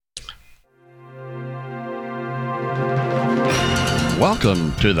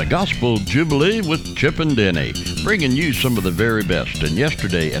Welcome to the Gospel Jubilee with Chip and Denny, bringing you some of the very best in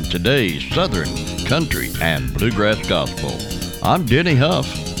yesterday and today's Southern, country, and bluegrass gospel. I'm Denny Huff.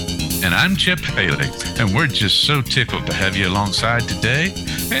 And I'm Chip Haley, and we're just so tickled to have you alongside today.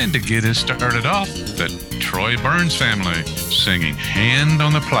 And to get us started off, the Troy Burns family singing Hand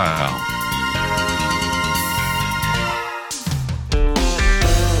on the Plow.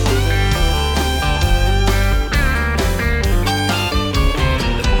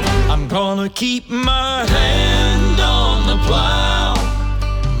 Gonna keep my hand on the plow,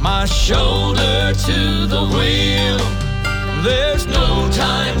 my shoulder to the wheel. There's no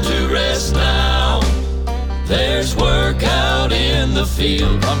time to rest now, there's work out in the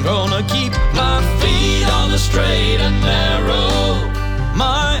field. I'm gonna keep my feet on the straight and narrow,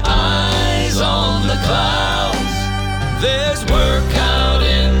 my eyes on the clouds. There's work out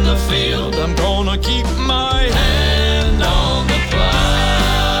in the field. I'm gonna keep my hand on the plow.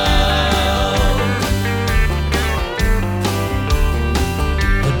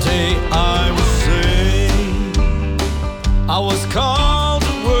 I was saved, I was called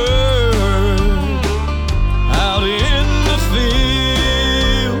to work out in the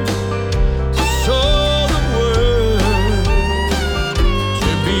field to show the world,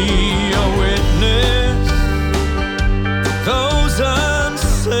 to be a witness, those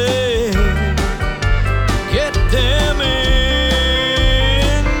unsaved, get them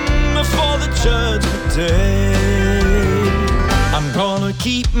in before the judgment day. I'm gonna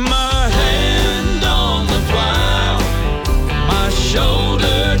keep my hand on the plow, my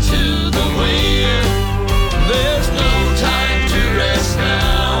shoulder to the wheel. There's no time to rest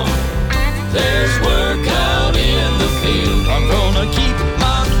now, there's work out in the field. I'm gonna keep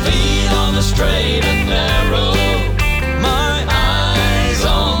my feet on the straight and narrow, my eyes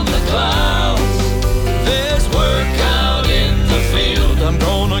on the clouds. There's work out in the field. I'm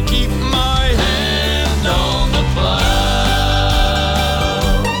gonna keep my hand on the plow.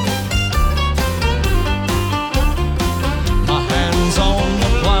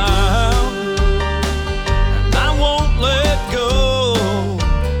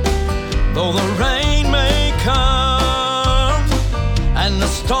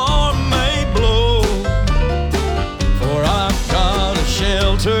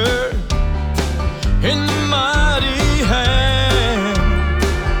 In the mighty hand,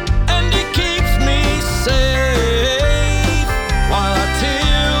 and it keeps me safe while I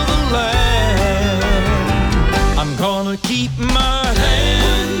till the land. I'm gonna keep my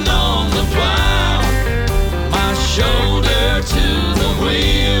hand on the plow, my shoulder to the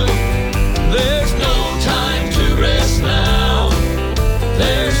wheel. There's no time to rest now,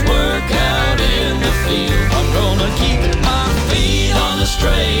 there's work out in the field. I'm gonna keep my feet on the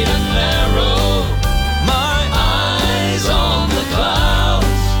straight and narrow, my eyes on the clouds.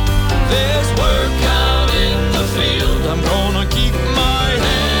 There's work out in the field. I'm gonna keep my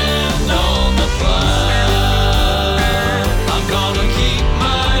hand on the plow. I'm gonna keep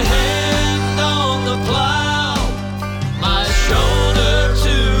my hand on the plow, my shoulder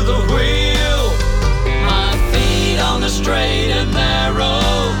to the wheel, my feet on the straight and narrow,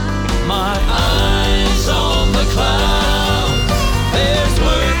 my eyes on the clouds. There's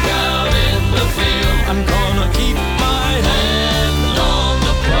work out in the field. I'm gonna keep my hand on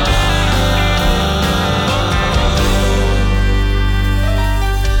the plow.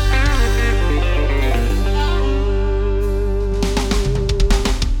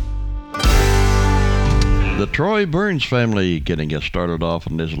 The Troy Burns family getting us started off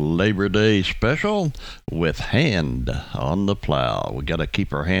on this Labor Day special with Hand on the Plow. We got to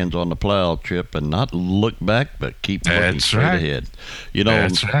keep our hands on the plow, Chip, and not look back, but keep looking straight ahead. You know,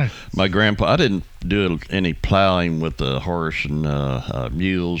 That's right. My grandpa, I didn't do any plowing with the horse and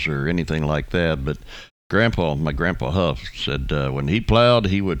mules or anything like that, but my grandpa Huff said when he plowed,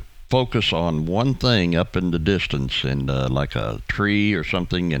 he would focus on one thing up in the distance and like a tree or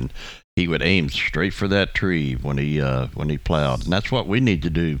something, and he would aim straight for that tree when he plowed. And that's what we need to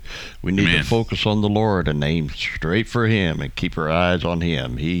do. We need to focus on the Lord and aim straight for Him and keep our eyes on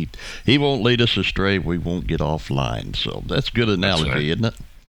Him. He won't lead us astray. We won't get offline. So that's a good analogy, isn't it?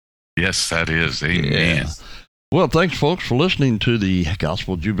 Yes, that is. Amen. Yeah. Well, thanks, folks, for listening to the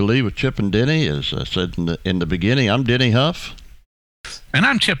Gospel Jubilee with Chip and Denny. As I said in the beginning, I'm Denny Huff. And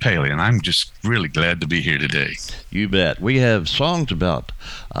I'm Chip Haley, and I'm just really glad to be here today. You bet. We have songs about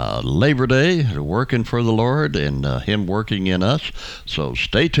Labor Day, working for the Lord, and Him working in us. So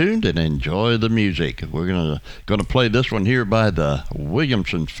stay tuned and enjoy the music. We're gonna play this one here by the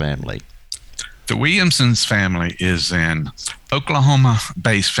Williamson family. The Williamsons family is an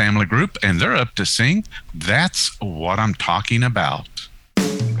Oklahoma-based family group, and they're up to sing That's What I'm Talking About.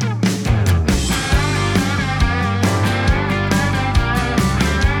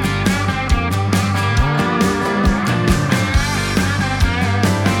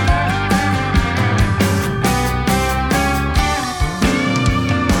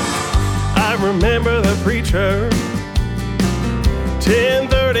 I remember the preacher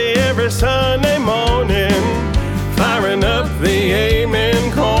 10:30 every Sunday morning, firing up the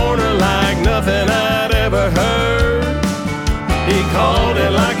amen corner like nothing I'd ever heard. He called it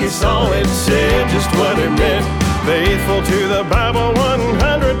like he saw it, said just what it meant, faithful to the Bible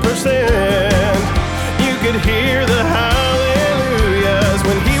 100%. You could hear the hallelujahs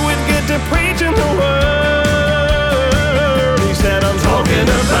when he would get to preaching the word. He said, I'm talking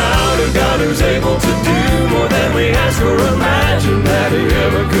about a God who's able to do more than we ask or imagine that he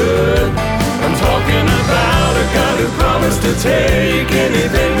ever could. I'm talking about a God who promised to take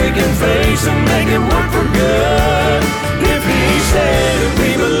anything we can face and make it work for good. If he said it,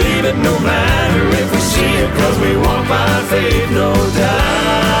 we believe it no matter if we see it, 'cause we walk by faith, no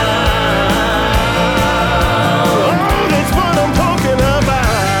doubt. Oh, that's what I'm talking about.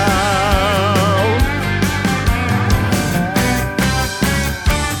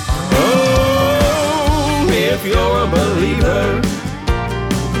 Oh, if you're a believer,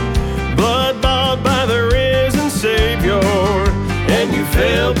 blood-bought by the risen Savior, and you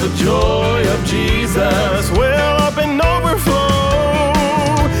felt the joy of Jesus well up and overflow,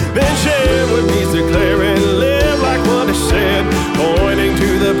 then share what he's declaring, live like what he said, pointing to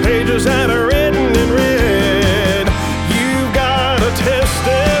the pages that are written in red. You've got a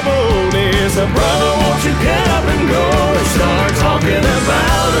testimony, so brother, won't you get up and go and start talking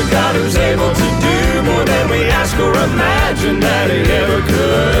about a God who's able to do more than we ask or imagine that he ever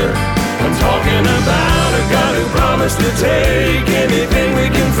could. I'm talking about a God who promised to take anything we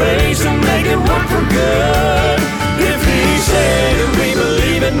can face and make it work for good. If he said it, we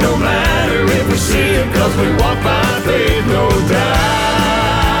believe it no matter if we see it, 'cause we walk by faith, no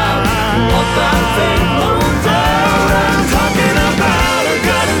doubt. Walk by faith, no doubt. I'm talking about a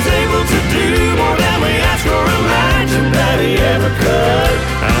God who's able to do more than we ask or imagine that he ever could.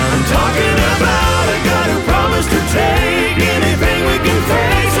 I'm talking about a God who promised to take anything we can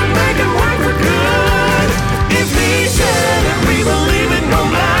face and make it work for good. If he said it, we believe it no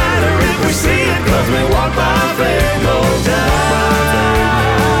matter if we see it, 'cause we walk by faith, no doubt.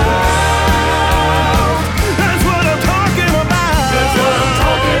 That's what I'm talking about. That's what I'm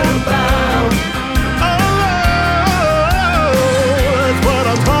talking about. Oh, that's what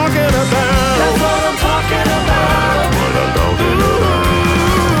I'm talking about. That's what I'm talking about. What I'm talking about.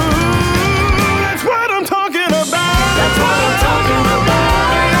 That's what I'm talking about. That's what I'm talking about.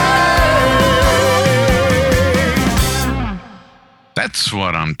 That's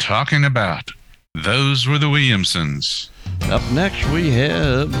what I'm talking about. Those were the Williamsons Up next, we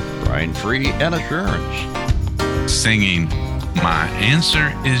have Brian Free and Assurance. singing My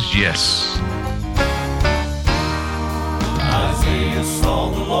Answer Is Yes. Isaiah saw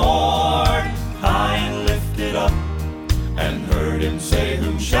the Lord high and lifted up, and heard him say,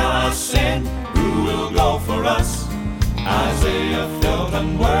 whom shall I send? Who will go for us? Isaiah felt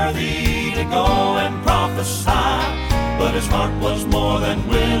unworthy to go and prophesy, but his heart was more than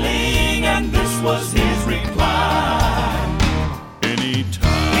willing, and this was his reply.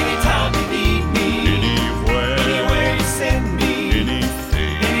 Anytime you need me, anywhere you send me,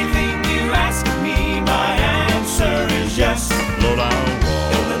 anything you ask of me, my answer is yes. Lord, I'll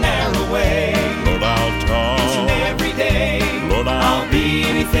walk. In the narrow way, Lord, I'll talk. each and every day, Lord, I'll be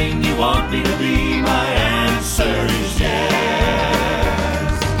anything you want me to be. My answer is yes.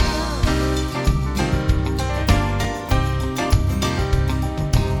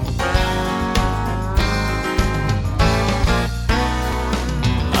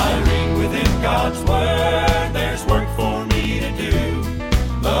 I read within God's word, there's work for me to do.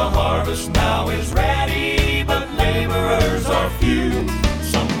 The harvest now is ready, but laborers are few.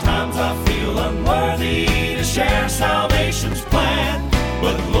 Sometimes I feel unworthy to share salvation's plan,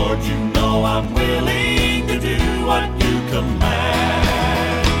 but Lord, you know I'm willing to do what you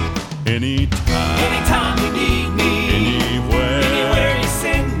command. Anytime you need me, anywhere you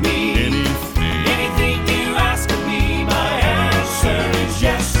send me, anything you ask of me, my answer is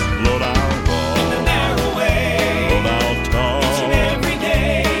yes. Lord, I'll walk. In the narrow way, Lord, I'll talk. each and every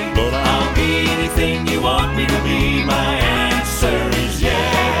day, Lord, I'll be anything you want me to be. My answer is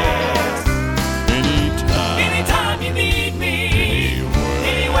yes. Anytime you need me,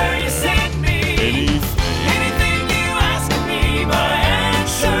 anywhere you send me,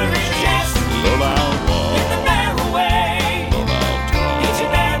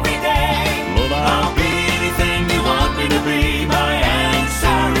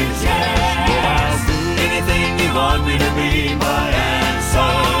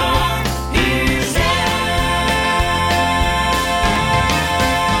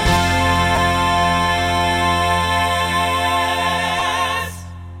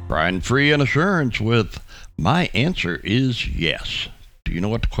 Mind-free and assurance with my answer is yes. Do you know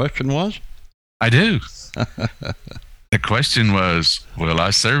what the question was? I do. The question was, will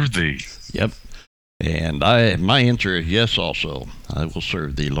I serve thee? Yep. And my answer is yes also. I will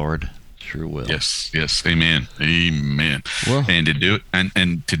serve thee, Lord. Sure will. Yes, amen. Well, And to do it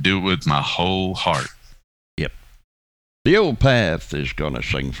and to do it with my whole heart. Yep. The Old Path is gonna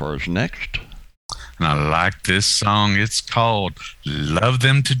sing for us next. And I like this song. It's called Love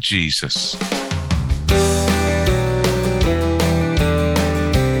Them to Jesus.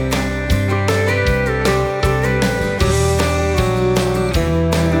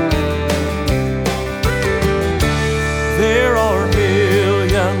 There are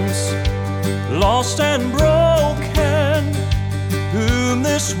millions lost and broken, whom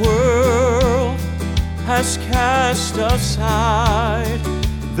this world has cast aside.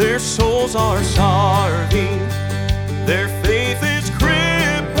 Their souls are starving, their faith is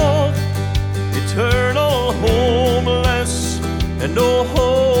crippled, eternal homeless, and no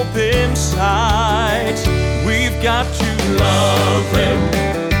hope in sight. We've got to love them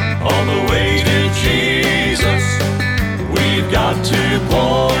all the way to Jesus. We've got to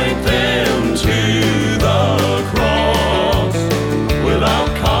point them to the cross without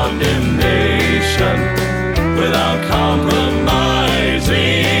condemnation, without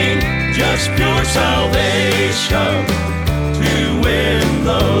compromising, just pure salvation to win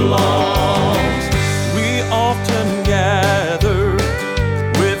the lost. We often gather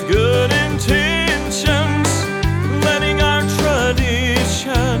with good intentions, letting our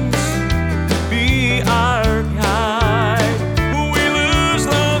traditions be our guide. We lose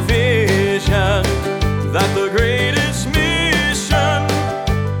the vision that the greatest mission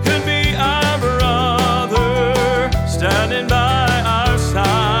could be our brother standing by our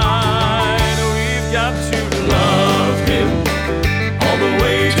side. We've got to love him all the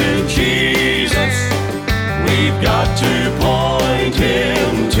way to Jesus. We've got to point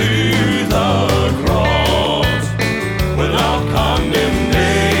him to the cross without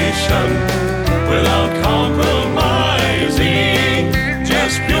condemnation, without compromising,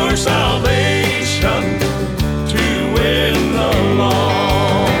 just pure salvation to win the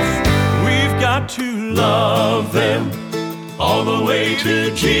lost. We've got to love them all the way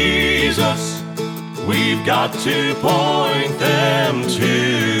to Jesus. We've got to point them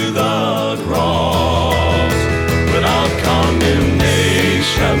to the cross without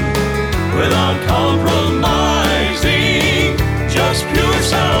condemnation, without compromising, just pure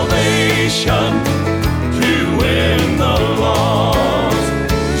salvation to win the lost,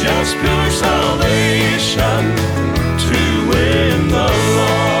 just pure salvation to win the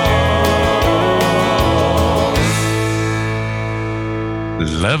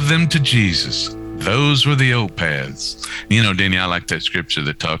lost. Love them to Jesus. Those were the old paths. You know, Denny, I like that scripture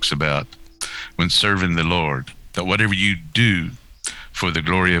that talks about when serving the Lord, that whatever you do for the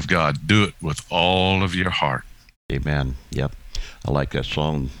glory of God, do it with all of your heart. Amen. Yep. I like that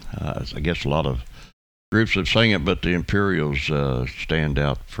song. I guess a lot of groups have sang it, but the Imperials stand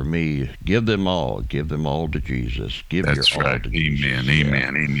out for me. Give them all to Jesus. Give That's your all right. to Amen, Jesus.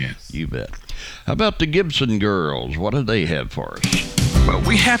 amen, amen. You bet. How about the Gibson Girls? What do they have for us? Well,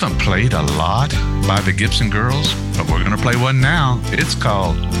 we haven't played a lot by the Gibson Girls, but we're going to play one now. It's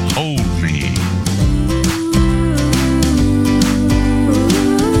called Hold Me.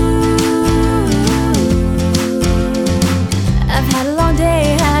 I've had a long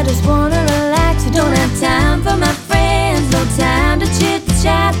day, I just wanna relax. I don't have time for my friends, no time to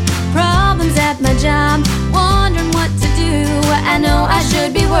chit-chat. Problems at my job, wondering what to do. I know I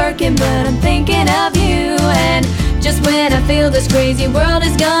should be working, but I'm thinking of you. And just when I feel this crazy world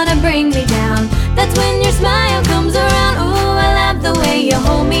is gonna bring me down, that's when your smile comes around. Ooh, I love the way you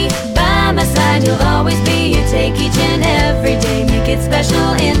hold me. By my side you'll always be. You take each and every day, make it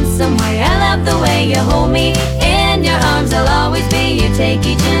special in some way. I love the way you hold me. In your arms I'll always be. You take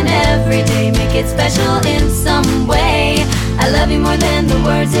each and every day, make it special in some way. I love you more than the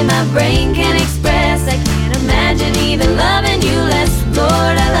words in my brain can express. I can't imagine even loving you less.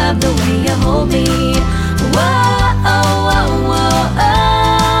 Lord, I love the way you hold me. Whoa, oh, oh, oh,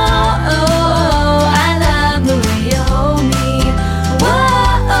 oh, oh. I love the way you hold me.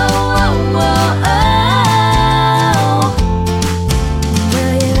 Whoa, oh, oh, oh, oh.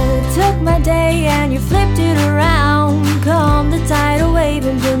 Well, you took my day and you flipped it around. Calmed the tidal wave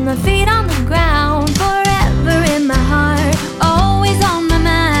and put my feet on the ground. Forever in my heart, always on my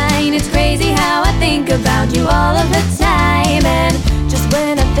mind. It's crazy how I think about you all of the time. And just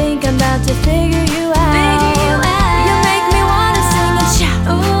when I think I'm about to figure you out,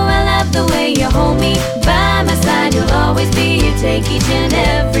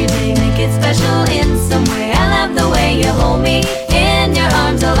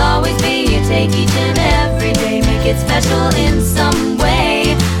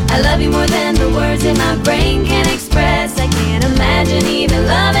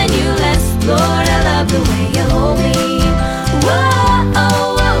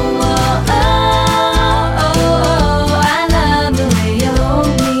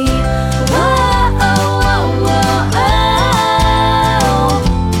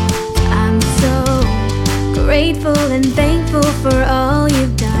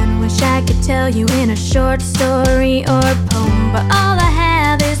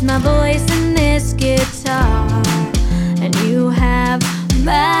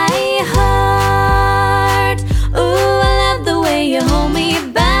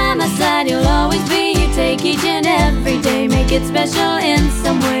 in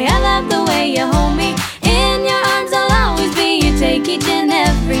some way. I love the way you hold me. In your arms I'll always be. You take each and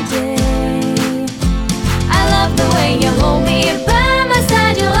every day. I love the way you hold me. By my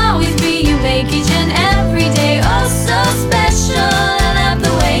side you'll always be. You make each and every day oh so special. I love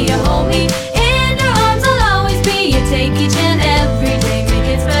the way you hold me. In your arms I'll always be. You take each and every day. Make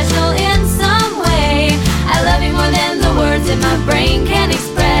it special in some way. I love you more than the words that my brain can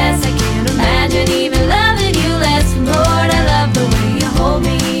express. I can't imagine even loving you less. Lord, I love the way you hold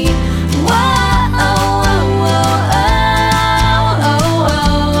me. Whoa, oh, oh, oh, oh, oh,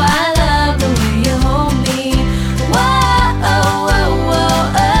 oh. I love the way you hold me. Whoa, oh, oh,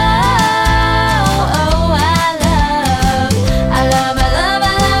 oh, oh, oh. I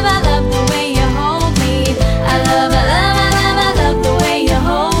love the way you hold me. I love the way you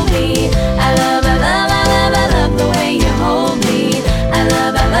hold me. I love the way you hold me. I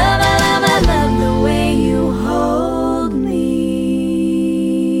love the way you hold me.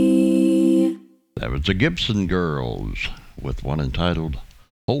 That was the Gibson Girls with one entitled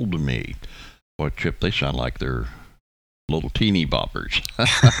Hold Me. Boy, Chip, they sound like they're little teeny boppers.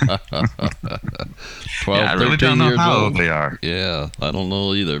 12, Yeah, I really 13 don't know years how old. old they are. Yeah, I don't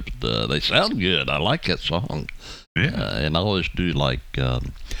know either, but they sound good. I like that song. Yeah. And I always do like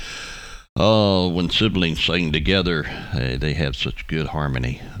when siblings sing together, they have such good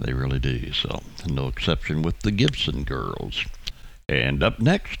harmony. They really do. So, no exception with the Gibson Girls. And up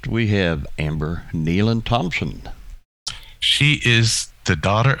next, we have Amber Nealon Thompson. She is the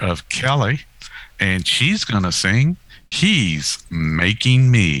daughter of Kelly, and she's going to sing He's Making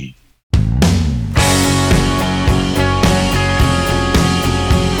Me.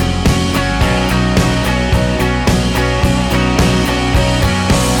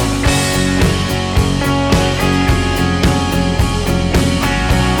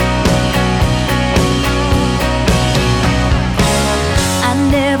 I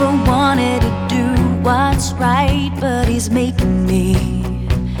never wanted to do what's right, but he's making me.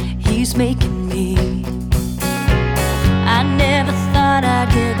 He's making me. I never thought I'd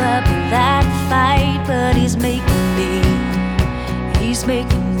give up that fight, but he's making me. He's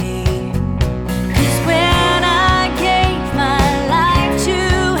making me. 'Cause when I gave my life to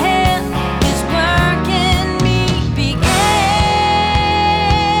him, his work in me began.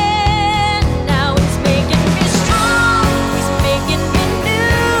 Now he's making me strong. He's making me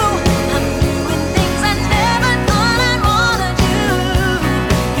new. I'm doing things I never thought I'd wanna do.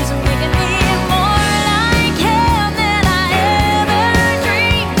 He's making me more like him than I ever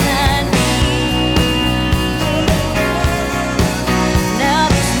dreamed I'd be. Now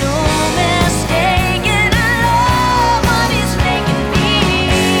there's no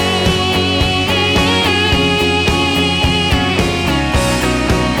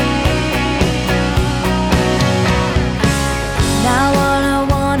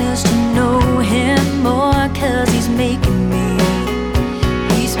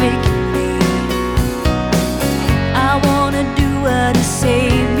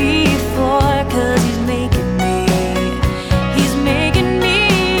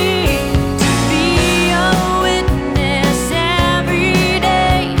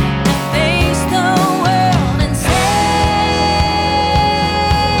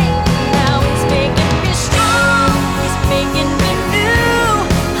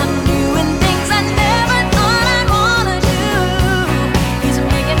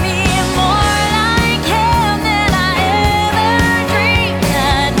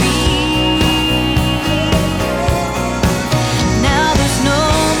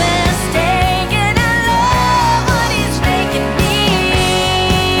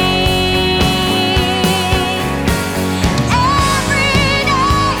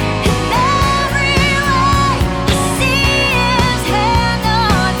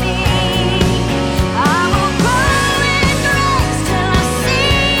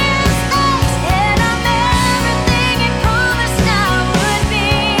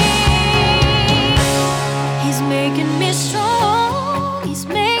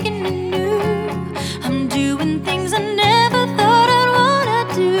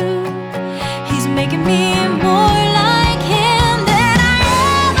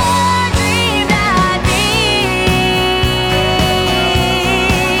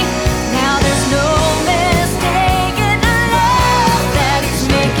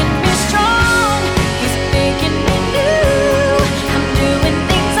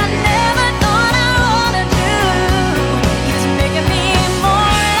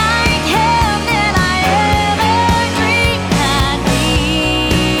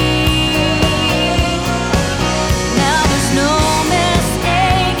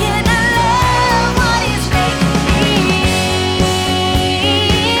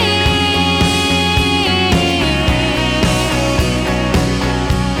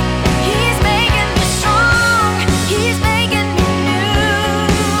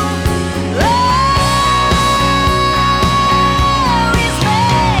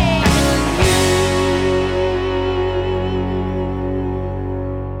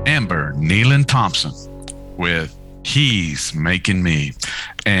Amber Nealon Thompson with He's Making Me.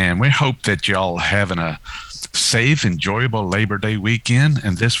 And we hope that y'all having a safe, enjoyable Labor Day weekend.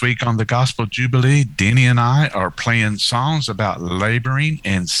 And this week on the Gospel Jubilee, Denny and I are playing songs about laboring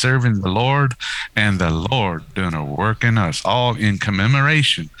and serving the Lord, and the Lord doing a work in us, all in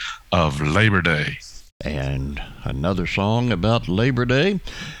commemoration of Labor Day. And another song about Labor Day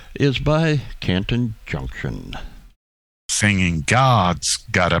is by Canton Junction, singing God's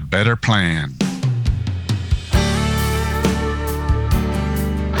Got a Better Plan.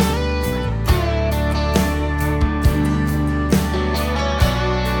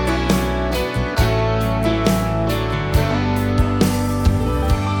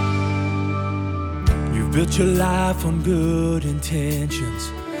 Built your life on good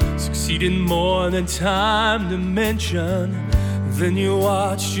intentions, succeeding more than time to mention. Then you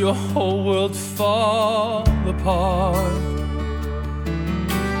watched your whole world fall apart.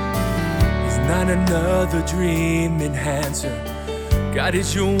 He's not another dream enhancer. God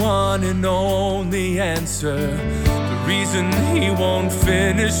is your one and only answer. The reason He won't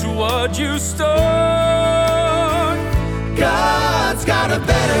finish what you start. God's got a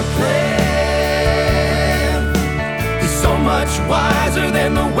better plan. So much wiser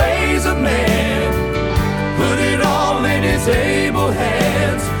than the ways of man. Put it all in His able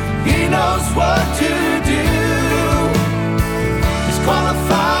hands. He knows what to do. He's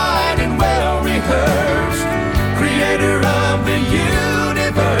qualified and well rehearsed, creator of the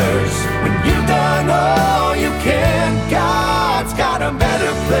universe. When you've done all you can, God's got a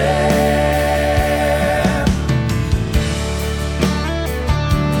better plan.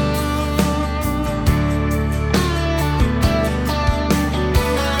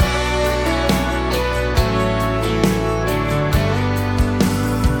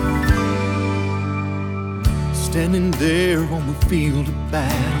 Standing there on the field of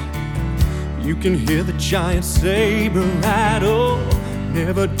battle, you can hear the giant saber rattle.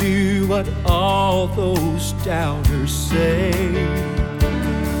 Never do what all those doubters say.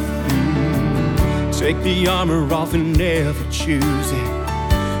 Take the armor off and never choose it.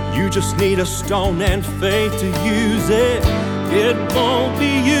 You just need a stone and faith to use it. It won't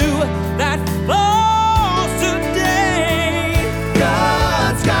be you that falls today.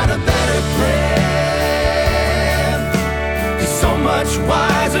 God's got a better plan. So much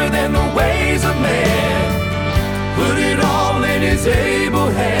wiser than the ways of man. Put it all in His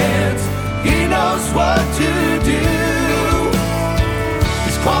able hands. He knows what to do.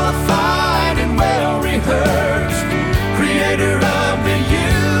 He's qualified and well rehearsed, creator of the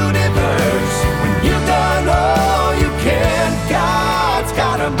universe. When you've done all you can, God's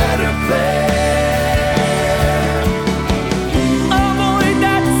got a better plan. Avoid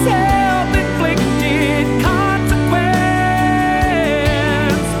that self-inflicted consequence,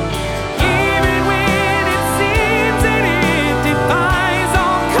 even when it seems that it defies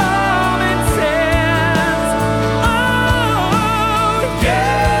all common sense. Oh,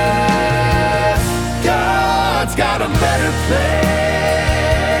 yes, God's got a better plan.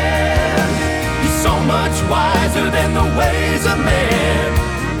 He's so much wiser than the ways of man.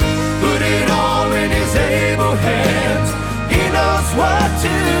 Put it all in His able hands. He knows what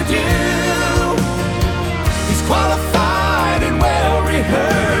to do. He's qualified and well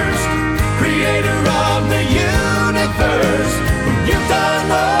rehearsed, creator of the universe. When you've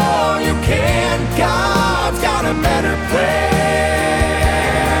done all you can, God's got a better plan.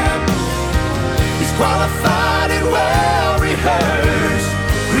 He's qualified and well rehearsed,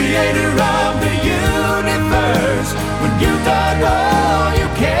 creator of the universe. When you've done all you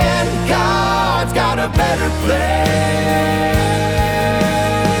can, God's got a better plan.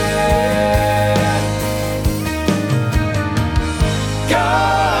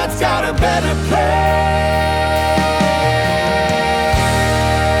 God's got a better plan.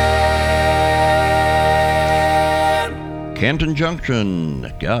 Canton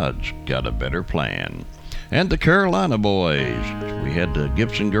Junction, God's Got a Better Plan. And the Carolina Boys. We had the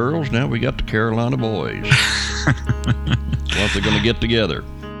Gibson Girls, now we got the Carolina Boys. Once they're going to get together.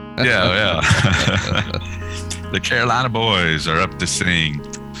 Yeah. The Carolina Boys are up to sing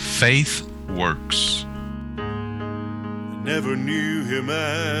Faith Works. Never knew him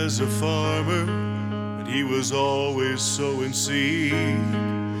as a farmer, but he was always sowing seed.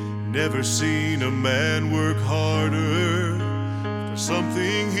 Never seen a man work harder for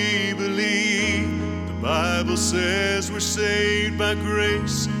something he believed. The Bible says we're saved by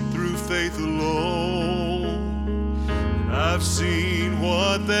grace through faith alone. And I've seen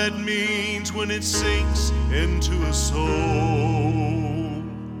what that means when it sinks into a soul.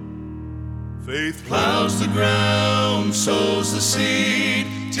 Faith plows the ground, sows the seed,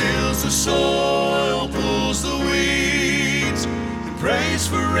 tills the soil, pulls the weeds, and prays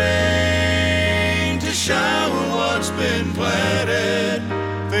for rain to shower what's been planted.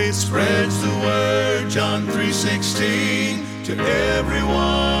 Faith spreads the word, John 3:16, to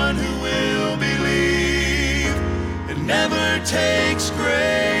everyone who will believe. It never takes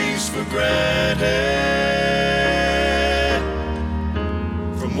grace for granted.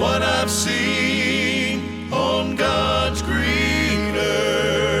 From what I've seen on God's green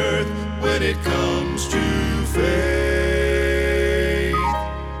earth, when it comes to faith,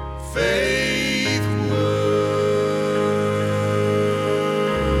 faith works.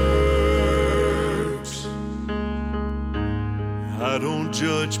 I don't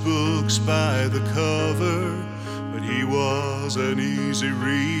judge books by the cover, but he was an easy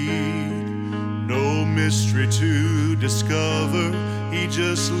read. No mystery to discover, he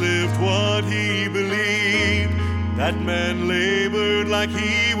just lived what he believed. That man labored like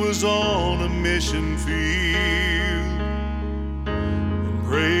he was on a mission field, and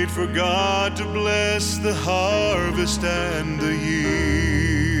prayed for God to bless the harvest and the yield.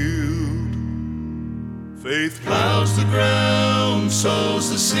 Faith plows the ground, sows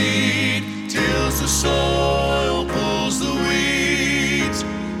the seed, tills the soil, pulls the weeds,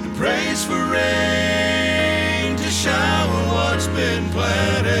 and prays for rain to shower what's been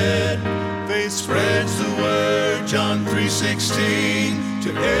planted. Faith spreads the word, John 3:16, to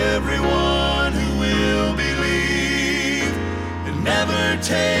everyone who will believe. It never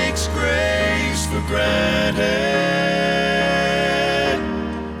takes grace for granted.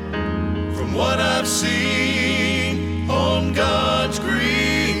 From what I've seen on God's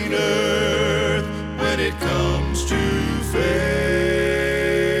green earth, when it comes to faith,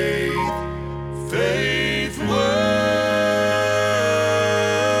 faith works.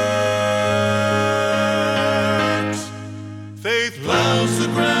 Faith plows the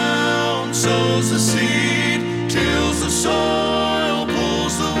ground, sows the seed, tills the soil,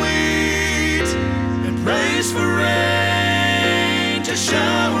 pulls the weeds, and prays for rain to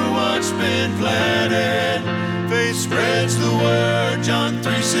shower what's been planted. Faith spreads the word, John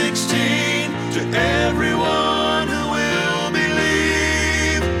 3:16, to everyone who will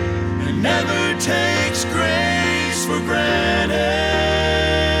believe. It never takes grace for granted.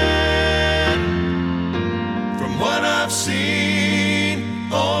 From what I've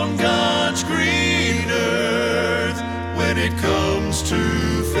seen on God's green earth, when it comes to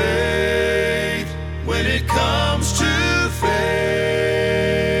faith, when it comes to faith,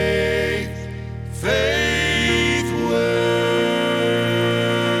 faith works.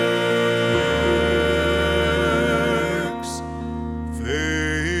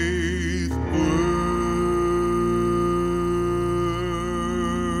 Faith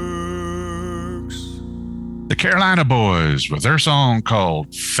works. The Carolina Boys with their song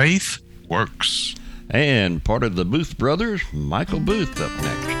called Faith Works, And part of the Booth Brothers, Michael Booth up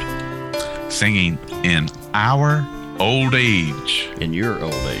next. singing In Our Old Age. In your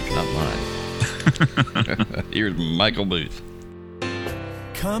old age, not mine. Here's Michael Booth.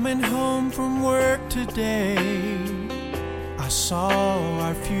 Coming home from work today, I saw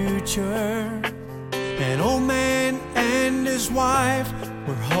our future. An old man and his wife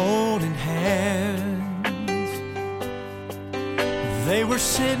were holding hands. They were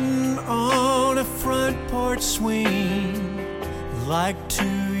sitting on a front porch swing like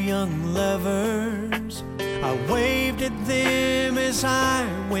two young lovers. I waved at them as I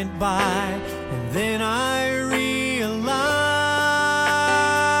went by, and then I realized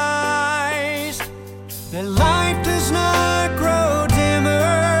that life does not grow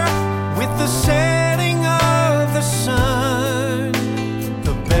dimmer with the setting of the sun.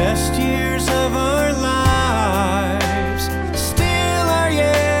 The best years of our lives still are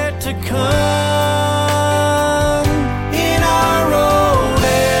yet to come. In our old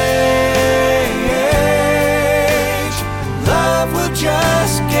age, love will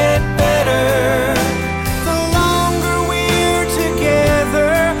just get better. The longer we're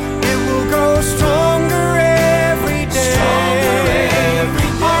together, it will grow stronger every day.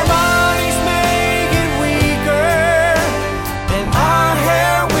 Our bodies may get weaker, and our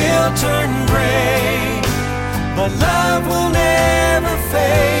hair will turn gray, but love will never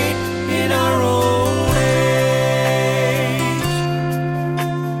fade in our old age.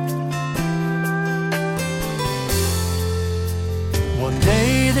 One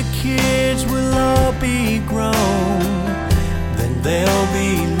day the kids will all be grown, then they'll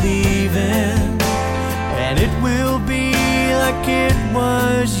be leaving, and it will be like it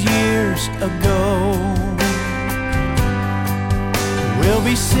was years ago. We'll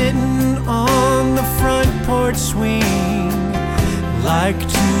be sitting on the front porch swing like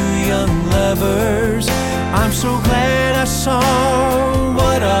two young lovers. I'm so glad I saw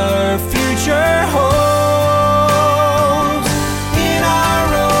what our future holds. In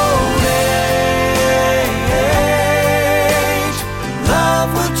our old age,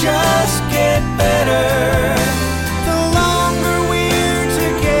 love will just get better. The longer we're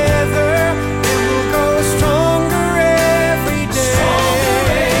together, it will grow stronger every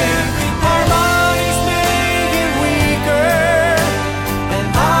day. Our bodies may get weaker, and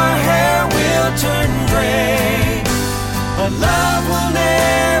our hair will turn gray, but love will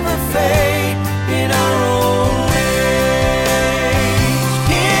never fade in our old age.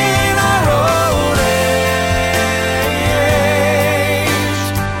 In our old age,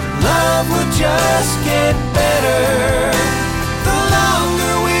 love will just get better. The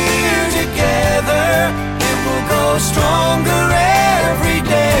longer we're together, it will grow stronger every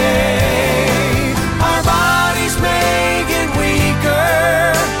day. Our bodies may get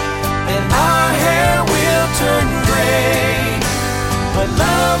weaker, and our hair will turn gray, but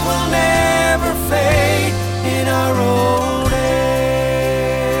love will never fade in our old age.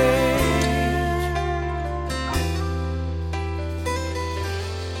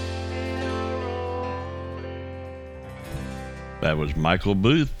 That was Michael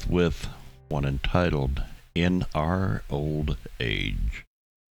Booth with one entitled In Our Old Age.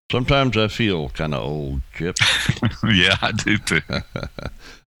 Sometimes I feel kind of old, Chip. Yeah, I do too.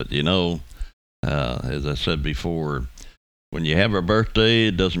 But you know, as I said before, when you have a birthday,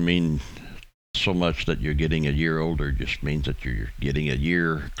 it doesn't mean so much that you're getting a year older. It just means that you're getting a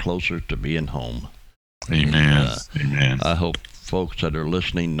year closer to being home. Amen. Amen. I hope folks that are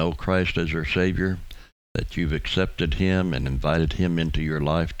listening know Christ as their Savior, that you've accepted Him and invited Him into your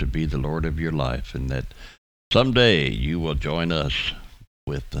life to be the Lord of your life, and that someday you will join us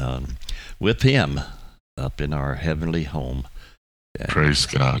with Him up in our heavenly home. Praise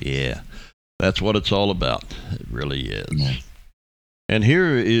God. Yeah, that's what it's all about. It really is. Amen. And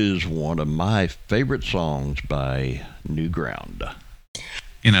here is one of my favorite songs by New Ground.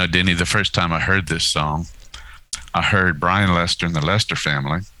 You know, Denny, the first time I heard this song, I heard Brian Lester and the Lester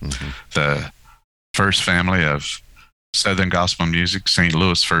family, the first family of Southern gospel music, St.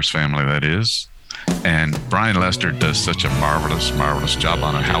 Louis first family, that is. And Brian Lester does such a marvelous, marvelous job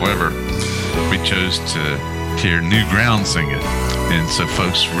on it. However, we chose to hear New Ground sing it. And so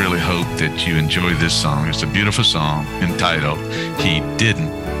folks really hope that you enjoy this song. It's a beautiful song entitled, He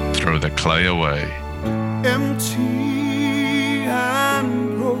Didn't Throw the Clay Away. Empty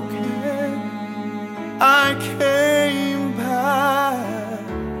and broken, I came back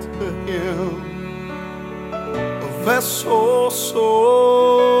to Him, a vessel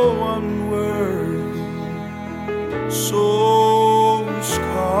so unworthy, so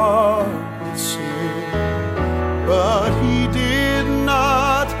scarred with sin, but He did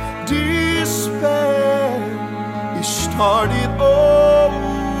not despair. He started over.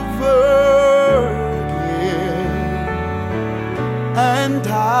 And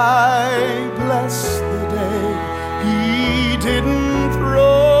I bless the day He didn't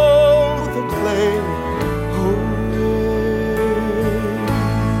throw the clay away.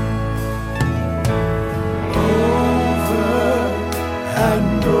 Over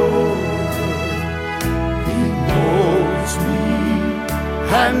and over, He molds me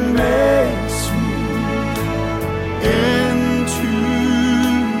and makes me into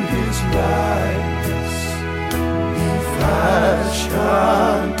His likeness.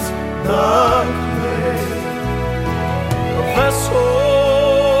 Fashioned the clay, a vessel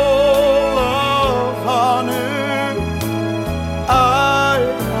of honor I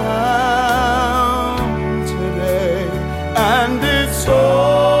am today, and it's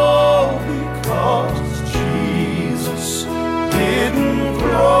all because Jesus didn't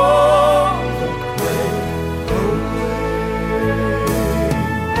throw the clay away.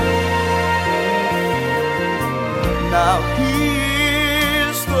 Now He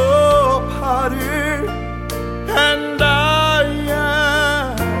is the potter, and I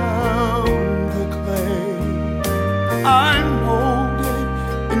am the clay. I'm molded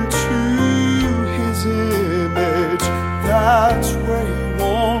into His image. That's where He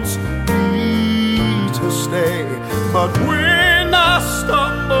wants me to stay. But when I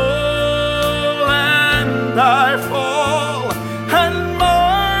stumble and I fall, and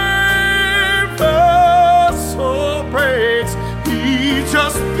He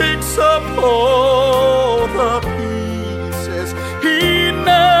just picks up all the pieces. He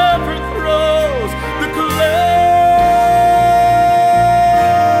never throws the clay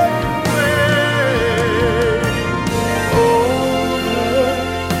away. Over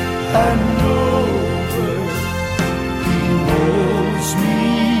and over, He molds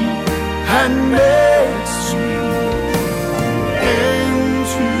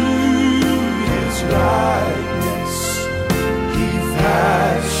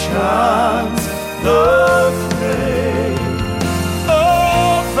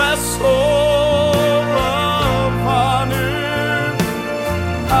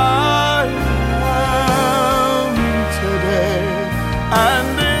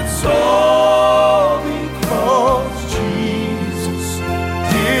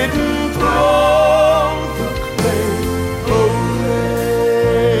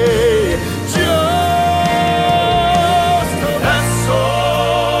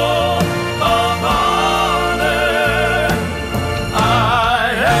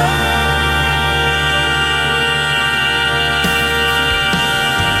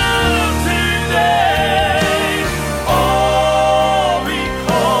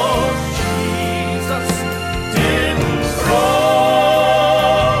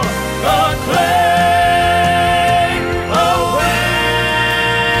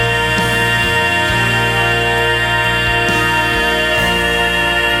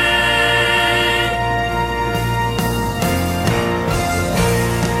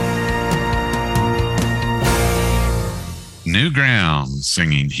New Ground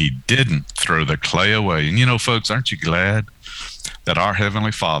singing He Didn't Throw the Clay Away. And you know, folks, aren't you glad that our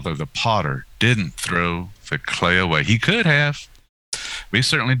Heavenly Father, the potter, didn't throw the clay away? He could have. We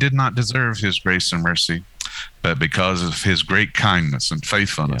certainly did not deserve His grace and mercy, but because of His great kindness and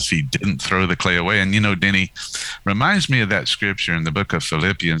faithfulness, He didn't throw the clay away. And you know, Denny, reminds me of that scripture in the book of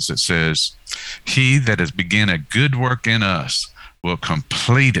Philippians that says, He that has begun a good work in us will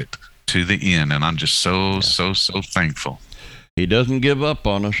complete it to the end. And I'm just so thankful. He doesn't give up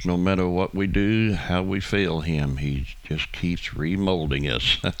on us no matter what we do, how we fail Him. He just keeps remolding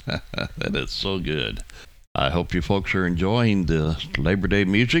us. That is so good. I hope you folks are enjoying the Labor Day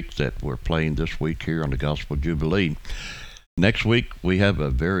music that we're playing this week here on the Gospel Jubilee. Next week, we have a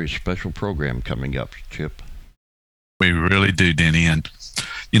very special program coming up, Chip. We really do, Denny. And,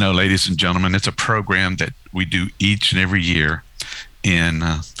 you know, ladies and gentlemen, it's a program that we do each and every year in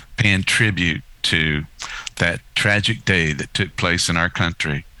paying tribute to that tragic day that took place in our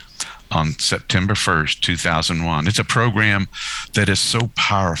country on September 1st, 2001. It's a program that is so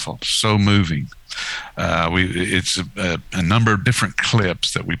powerful, so moving. It's a number of different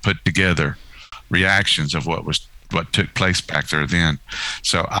clips that we put together, reactions of what took place back there then.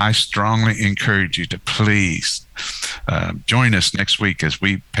 So I strongly encourage you to please join us next week as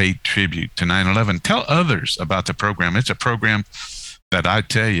we pay tribute to 9/11. Tell others about the program. It's a program that I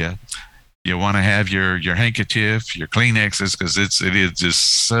tell you, you want to have your handkerchief, your Kleenexes, because it is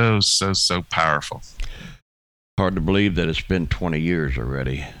just so powerful. Hard to believe that it's been 20 years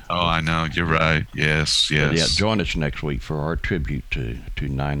already. Oh, I know. You're right. Yes. But yeah, join us next week for our tribute to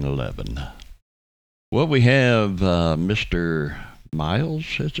 9/11. Well, we have Mr. Miles,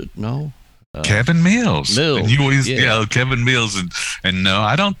 is it? No? Kevin Mills. And you always yeah. Kevin Mills, and no,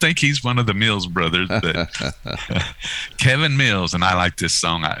 I don't think he's one of the Mills brothers, but Kevin Mills. And I like this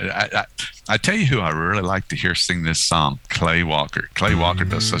song. I tell you who I really like to hear sing this song, Clay Walker. Clay Walker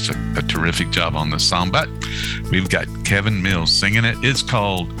does such a terrific job on this song, but we've got Kevin Mills singing it. It's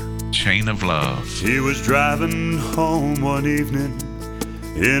called Chain of Love. He was driving home one evening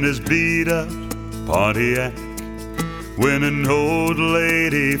in his beat-up Pontiac when an old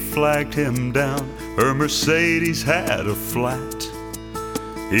lady flagged him down. Her Mercedes had a flat.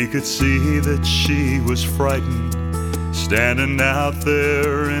 He could see that she was frightened, standing out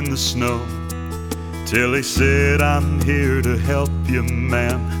there in the snow, till he said, "I'm here to help you,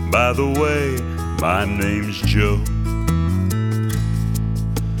 ma'am. By the way, my name's Joe."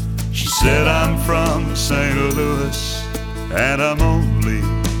 She said, "I'm from St. Louis, and I'm only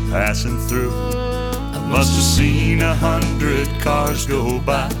passing through. Must have seen 100 cars go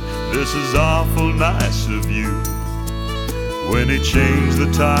by. This is awful nice of you." When he changed the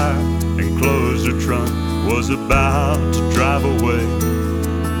tire and closed her trunk, was about to drive away,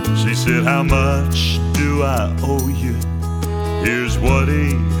 she said, "How much do I owe you?" Here's what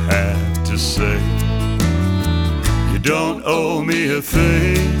he had to say. "You don't owe me a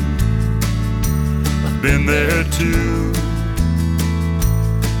thing. I've been there too.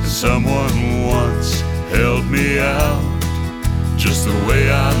 Someone once helped me out just the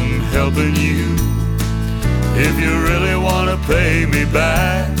way I'm helping you. If you really want to pay me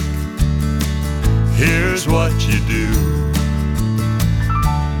back, here's what you do.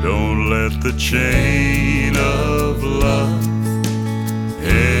 Don't let the chain of love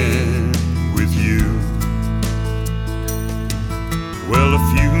end with you." Well, a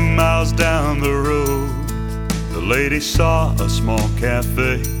few miles down the road, the lady saw a small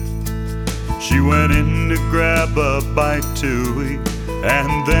cafe. She went in to grab a bite to eat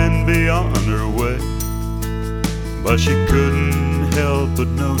and then be on her way. But she couldn't help but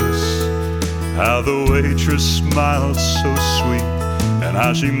notice how the waitress smiled so sweet, and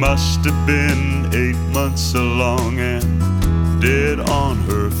how she must have been 8 months along and dead on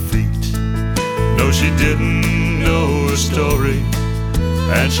her feet. No, she didn't know her story,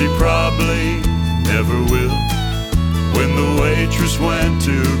 and she probably never will. When the waitress went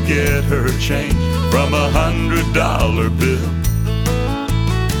to get her change from $100 bill,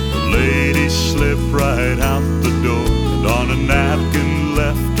 the lady slipped right out the door and on a napkin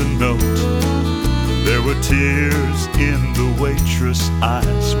left a note. There were tears in the waitress'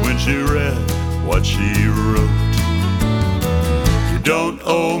 eyes when she read what she wrote. "You don't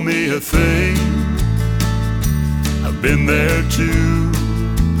owe me a thing. I've been there too.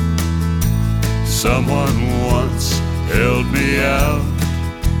 Someone once held me out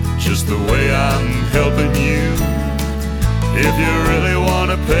just the way I'm helping you. If you really want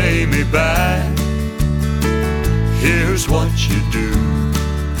to pay me back, here's what you do.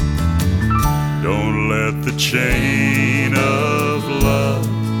 Don't let the chain of love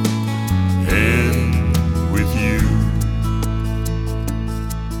end with you."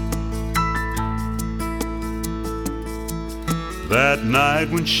 That night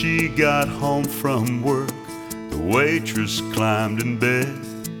when she got home from work, the waitress climbed in bed.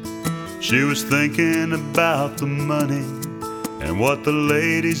 She was thinking about the money and what the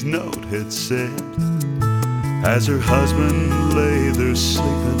lady's note had said. As her husband lay there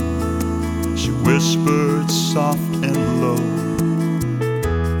sleeping, she whispered soft and low,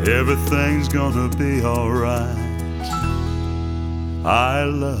 "Everything's gonna be alright. I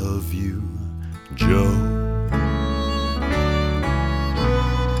love you, Joe."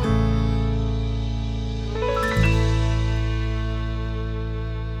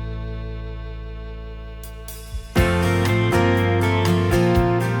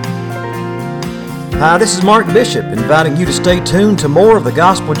 Hi, this is Mark Bishop, inviting you to stay tuned to more of the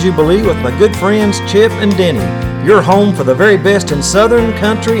Gospel Jubilee with my good friends Chip and Denny, your home for the very best in Southern,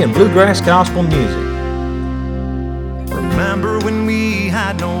 country, and bluegrass gospel music. Remember when we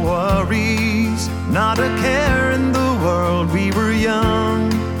had no worries, not a care in the world, we were young,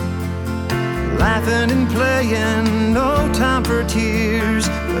 laughing and playing, no time for tears,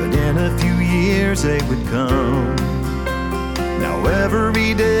 but in a few years they would come. Now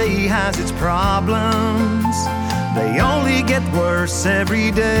every day has its problems, they only get worse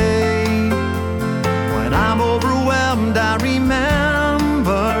every day. When I'm overwhelmed, I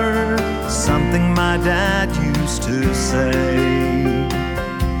remember something my dad used to say.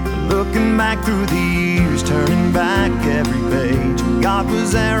 Looking back through the years, turning back every page, God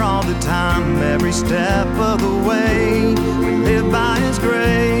was there all the time, every step of the way. We live by His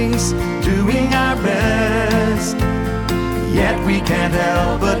grace, doing our best, yet we can't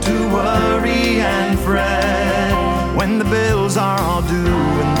help but to worry and fret. When the bills are all due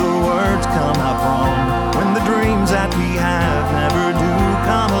and the words come out wrong, when the dreams that we have never do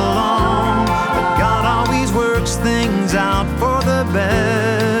come along, but God always works things out for the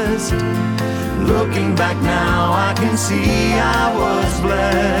best. Looking back now, I can see I was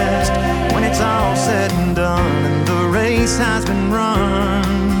blessed. When it's all said and done and the race has been run,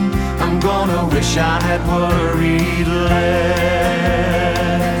 I'm gonna wish I had worried less.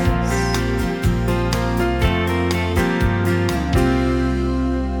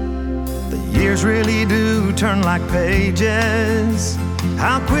 The years really do turn like pages,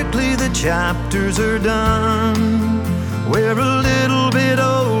 how quickly the chapters are done. We're a little bit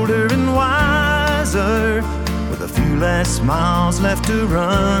older and wiser, with a few less miles left to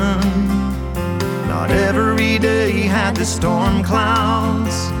run. Not every day had the storm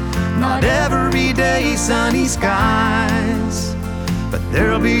clouds, not every day sunny skies, but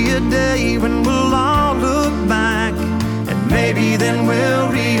there'll be a day when we'll all look back, and maybe then we'll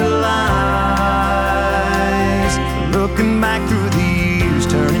realize. Looking back through the years,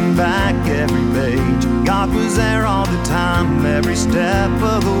 turning back every page, God was there all the time, every step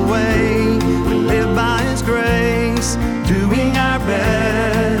of the way. We live by His grace, doing our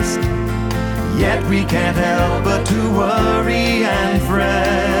best, yet we can't help but to worry and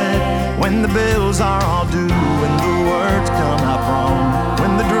fret. When the bills are all due and the words come out wrong,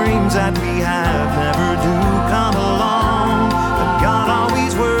 when the dreams that we have never do come along, but God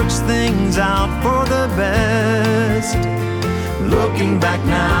always works things out for the best. Looking back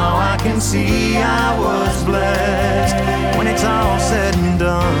now, I can see I was blessed. When it's all said and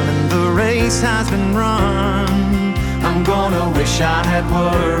done and the race has been run, I'm gonna wish I had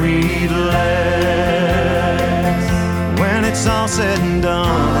worried less. When it's all said and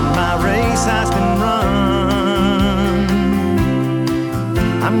done and my race has been run,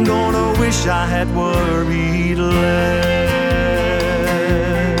 I'm gonna wish I had worried less.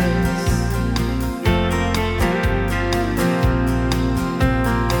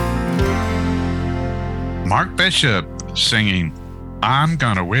 Mark Bishop singing, "I'm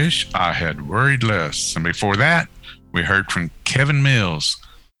Gonna Wish I Had Worried Less." And before that, we heard from Kevin Mills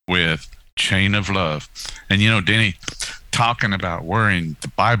with "Chain of Love." And you know, Denny, talking about worrying, the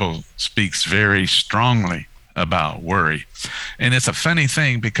Bible speaks very strongly about worry. And it's a funny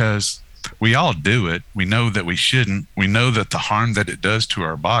thing because we all do it. We know that we shouldn't. We know that the harm that it does to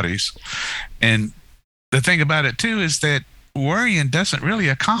our bodies. And the thing about it too is that worrying doesn't really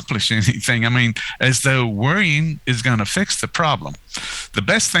accomplish anything. I mean, as though worrying is going to fix the problem. The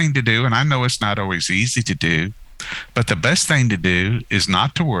best thing to do, and I know it's not always easy to do, but the best thing to do is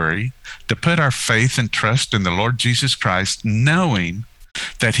not to worry, to put our faith and trust in the Lord Jesus Christ, knowing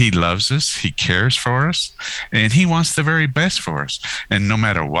that He loves us, He cares for us, and He wants the very best for us. And no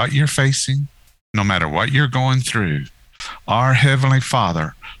matter what you're facing, no matter what you're going through, our Heavenly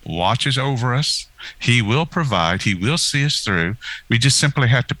Father watches over us. He will provide. He will see us through. We just simply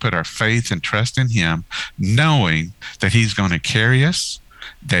have to put our faith and trust in Him, knowing that He's going to carry us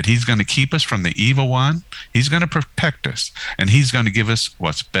that he's going to keep us from the evil one. He's going to protect us, and he's going to give us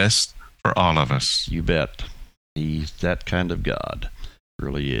what's best for all of us. You bet. He's that kind of God.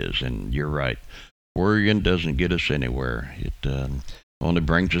 Really is. And you're right. Worrying doesn't get us anywhere. It only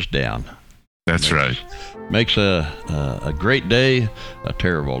brings us down. That's right. Makes a great day a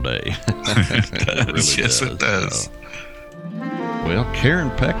terrible day. It does. Really Yes, it does. So, well,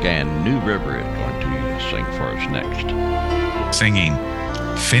 Karen Peck and New River is going to sing for us next. Singing,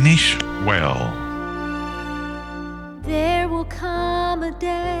 Finish Well. There will come a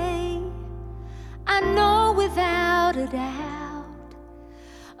day, I know without a doubt,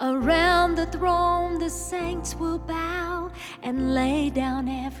 around the throne the saints will bow and lay down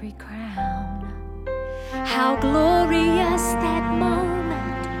every crown. How glorious that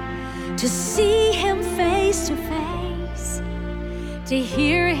moment, to see him face to face, to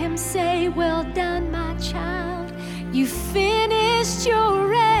hear him say, well done, my child, you finished your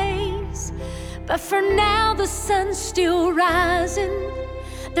race. But for now the sun's still rising,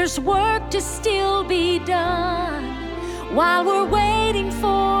 there's work to still be done, while we're waiting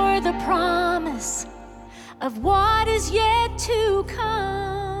for the promise of what is yet to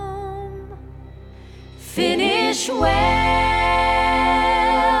come. Finish well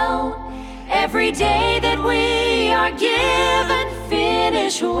every day that we are given.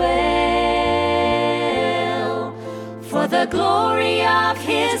 Finish well for the glory of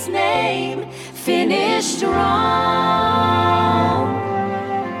his name. Finish strong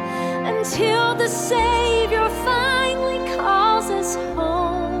until the Savior finally calls us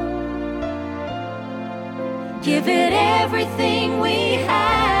home. Give it everything we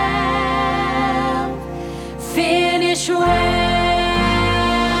have. Finish well.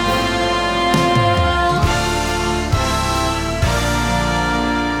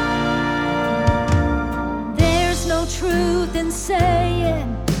 There's no truth in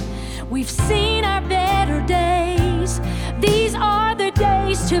saying we've seen our better days. These are the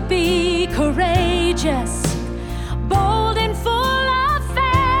days to be courageous, bold and full of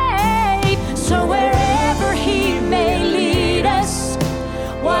faith. So wherever he may lead us,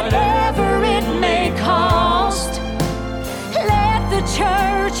 whatever it may cost, let the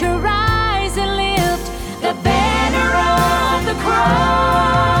church arise and lift the banner of the cross.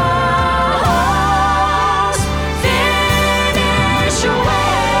 Finish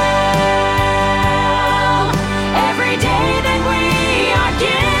well every day that we are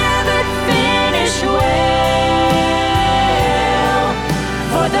given. Finish well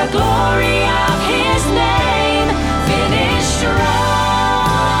for the glory of his name. Finish strong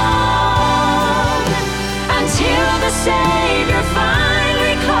until the Savior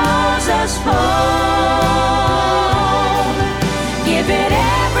finally calls us home. Give it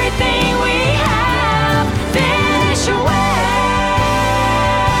everything we have. Finish well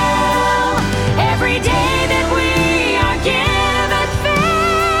every day that we are given.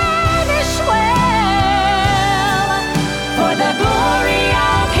 Finish well for the glory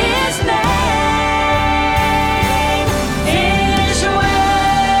of his name. Finish well.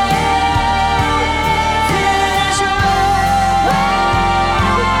 Finish well.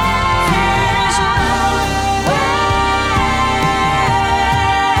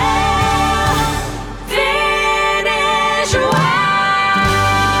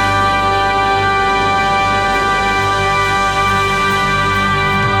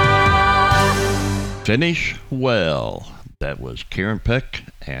 Finish Finish well. That was Karen Peck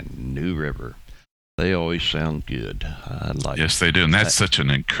and New River. They always sound good. I like Yes, they do. And that's such an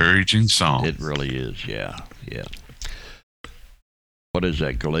encouraging song. it. Really is, yeah. What is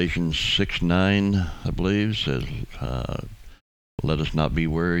that? Galatians 6:9, I believe, says, "Let us not be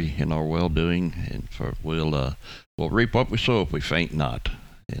weary in our well-doing, and for we'll reap what we sow if we faint not."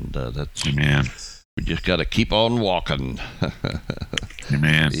 And that's Amen. we just got to keep on walking.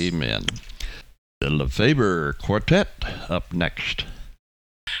 Amen. Amen. The LeFabre Quartet up next.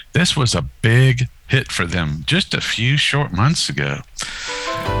 This was a big hit for them just a few short months ago,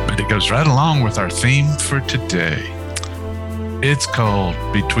 but it goes right along with our theme for today. It's called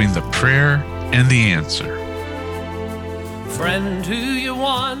Between the Prayer and the Answer. Friend, do you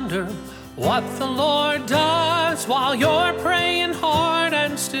wonder what the Lord does while you're praying hard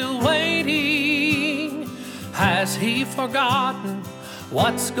and still waiting? Has he forgotten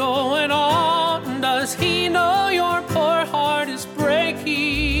what's going on? Does he know your poor heart is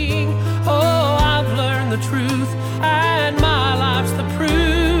breaking? Oh, I've learned the truth and my life's the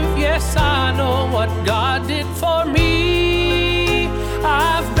proof. Yes, I know what God did for me.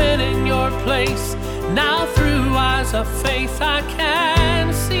 I've been in your place, now through eyes of faith I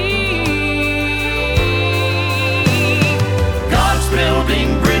can see. God's building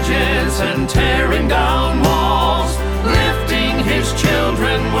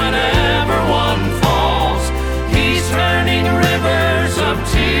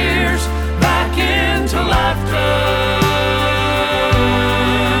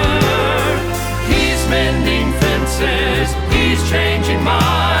changing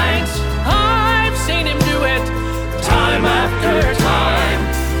minds. I've seen him do it time after time.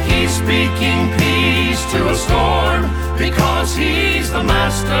 He's speaking peace to a storm because he's the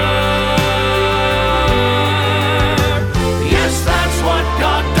master. Yes, that's what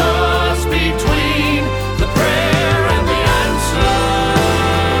God does between the prayer and the answer.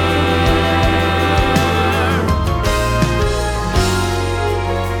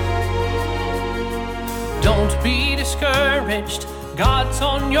 Don't be discouraged, God's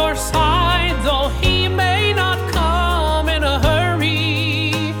on your side, though he may not come in a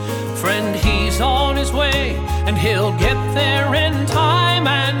hurry. Friend, he's on his way, and he'll get there in time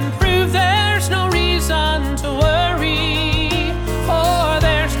and prove there's no reason to worry. For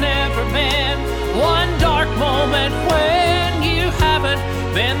there's never been one dark moment when you haven't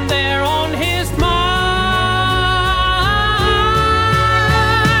been there on his mind.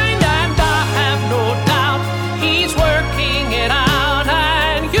 And I have no doubt he's working it out,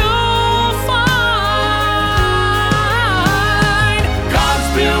 and you'll find God's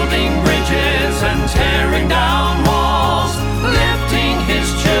building bridges and tearing down walls, lifting his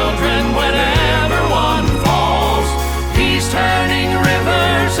children whenever one falls. He's turning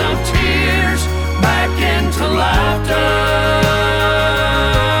rivers of tears back into laughter.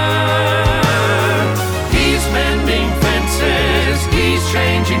 He's mending fences, he's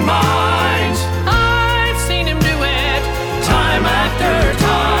changing minds. I've seen him do it time after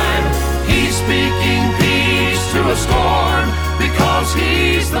time. He's speaking peace to a storm because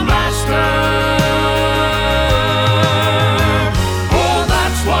he's the master. Oh,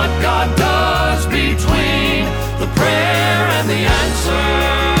 that's what God does between the prayer and the answer.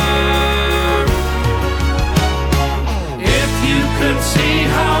 If you could see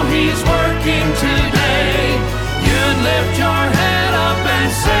how he's working today, you'd lift your head up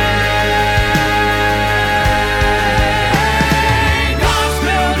and say, God's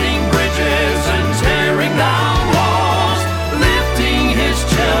building bridges and tearing down walls, lifting his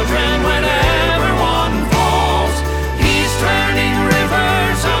children whenever one falls. He's turning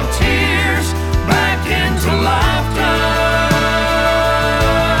rivers of tears back into laughter.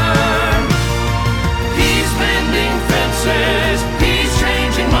 He's mending fences, he's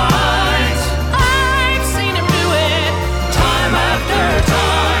changing minds. I've seen him do it time after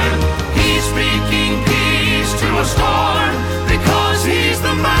time. He's speaking peace to a storm because he's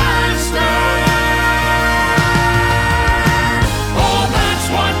the master. Oh, that's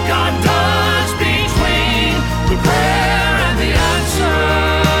what God does between the prayer and the answer.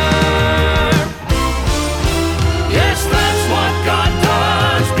 Yes, that's what God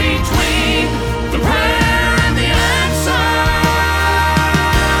does between the prayer and the answer.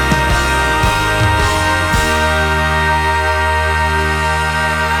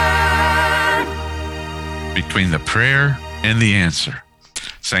 Between the prayer and the answer.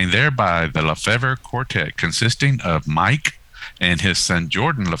 Sang there by the Lefevre Quartet, consisting of Mike and his son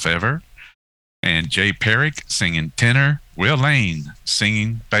Jordan Lefevre, and Jay Perrick singing tenor, Will Lane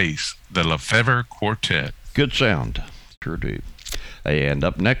singing bass. The Lefevre Quartet. Good sound. Sure do. And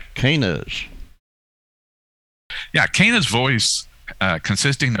up next, Cana's. Yeah, Cana's voice,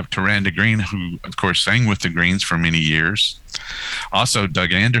 consisting of Taranda Green, who, of course, sang with the Greens for many years. Also,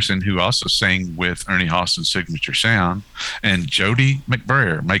 Doug Anderson, who also sang with Ernie Hawson's Signature Sound. And Jody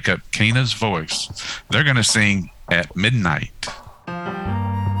McBrayer make up Cana's voice. They're going to sing At Midnight.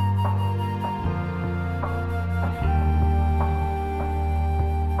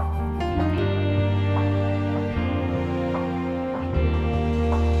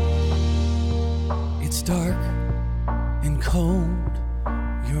 It's dark and cold,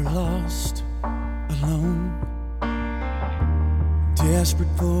 you're lost, alone, desperate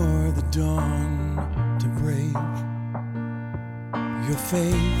for the dawn to break. Your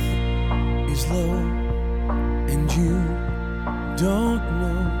faith is low and you don't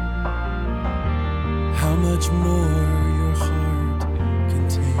know how much more your heart can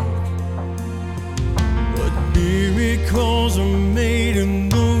take. But miracles are made in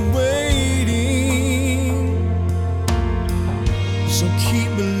the waiting, so keep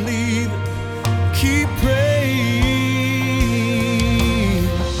believing, keep praying.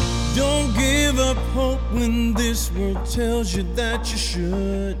 Don't give up hope when this world tells you that you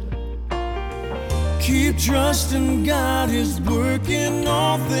should. Keep trusting God is working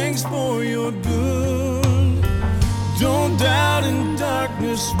all things for your good. Don't doubt in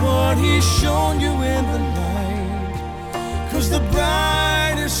darkness what He's shown you in the light, 'cause the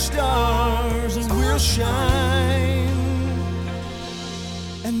brightest stars will shine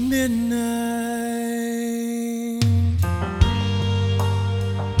at midnight.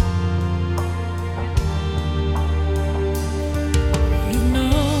 You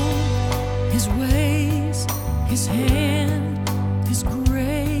His ways, His hand, His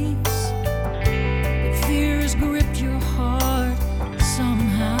grace. But fear has gripped your heart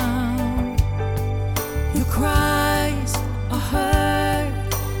somehow. Your cries are heard.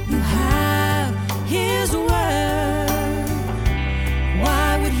 You have His word.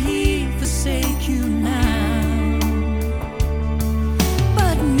 Why would He forsake you now?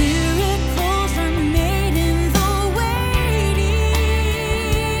 But miracles are made in the waiting.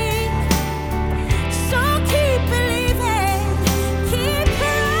 So keep believing, keep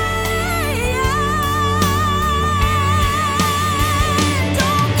praying.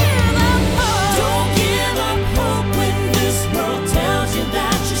 Don't give up hope. Don't give up hope when this world tells you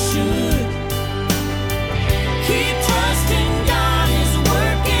that you should. Keep trusting God is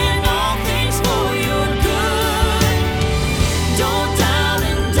working all things for your good. Don't doubt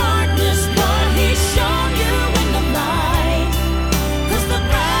in darkness what He's shown you in the light. 'Cause the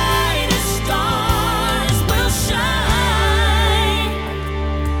brightest stars will shine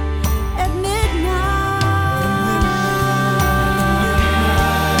at midnight.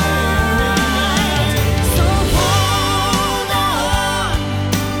 So hold on,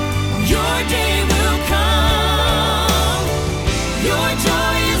 your day will come. Your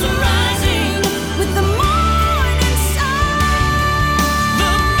joy is rising with the morning sun.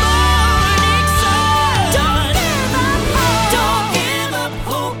 The morning sun. Don't give up hope. Don't give up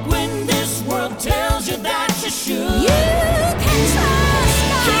hope when this world tells you that you should. You can trust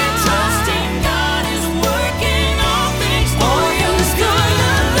God. Keep trusting God is working all things for your good.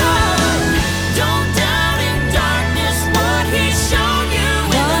 Don't doubt in darkness what He's shown you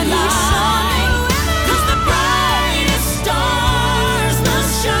in the light. 'Cause the brightest stars will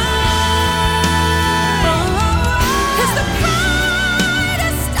shine. 'Cause the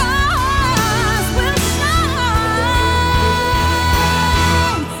brightest stars will shine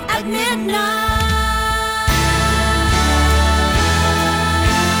at midnight.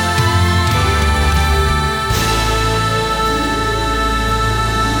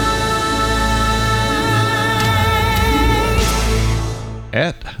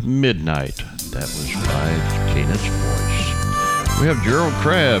 At Midnight. That was by Keenan's voice. We have Gerald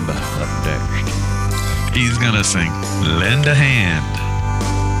Crabb up next. He's going to sing Lend a Hand.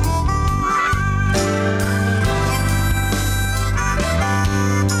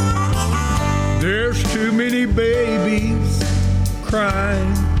 There's too many babies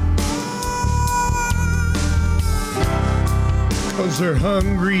crying 'cause they're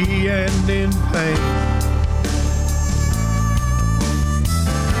hungry and in pain.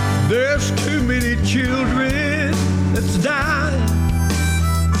 There's too many children that's dying,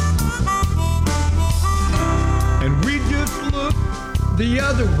 and we just look the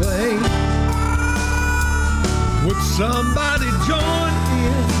other way. Would somebody join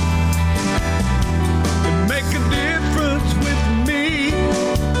in and make a difference with me?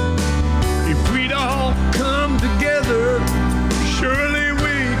 If we'd all come together, surely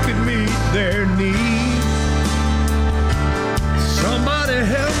we could meet their needs. Somebody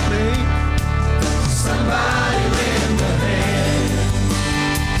help me. Somebody lend a hand.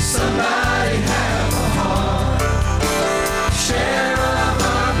 Somebody have a heart. Share of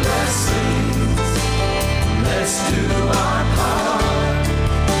our blessings. Let's do our part.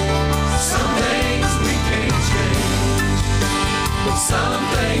 Some things we can't change, but some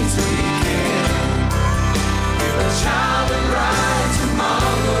things we can. Give a child a bright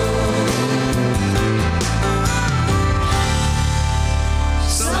tomorrow.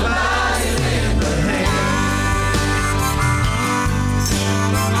 Somebody lend a hand.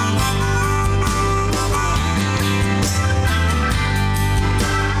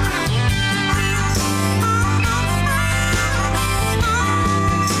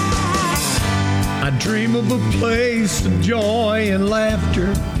 I dream of a place of joy and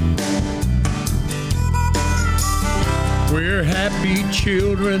laughter, where happy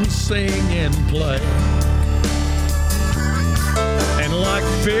children sing and play. And like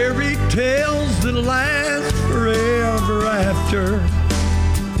fairy tales that last forever after,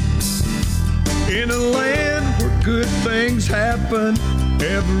 in a land where good things happen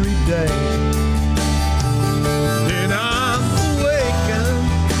every day. Then I'm awakened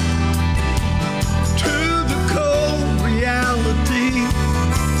to the cold reality,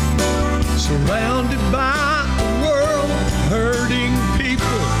 surrounded by a world of hurting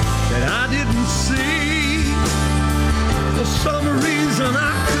people that I didn't see. For some reason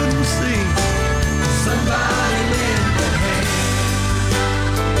I couldn't see. Somebody lend a hand.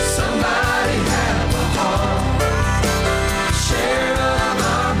 Somebody have a heart. Share of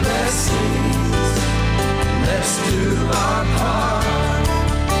our blessings. Let's do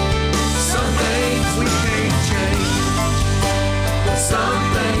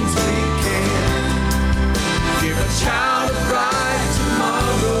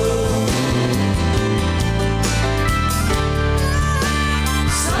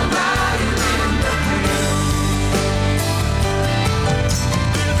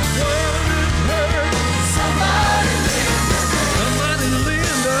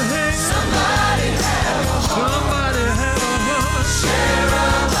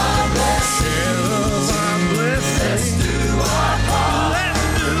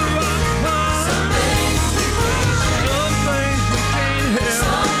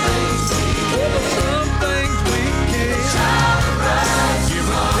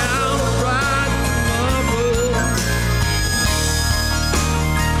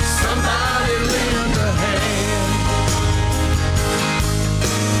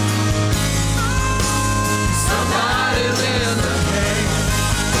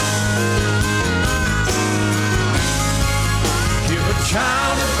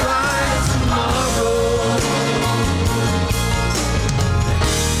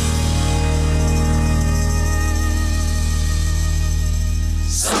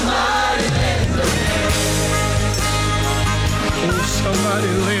somebody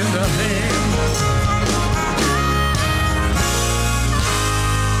lend a hand.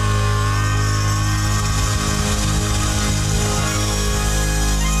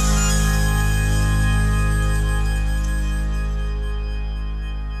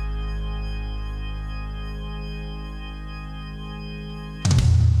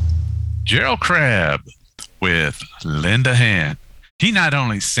 Gerald Crabb with Lend a Hand. He not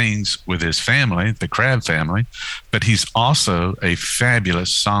only sings with his family, the Crabb family, but he's also a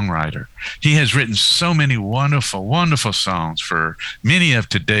fabulous songwriter. He has written so many wonderful, wonderful songs for many of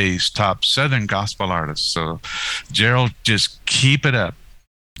today's top Southern gospel artists. So, Gerald, just keep it up.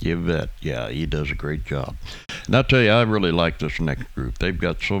 You bet. Yeah, he does a great job. And I'll tell you, I really like this next group. They've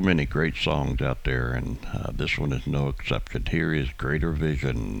got so many great songs out there, and this one is no exception. Here is Greater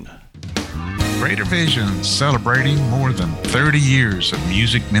Vision. Greater Vision, celebrating more than 30 years of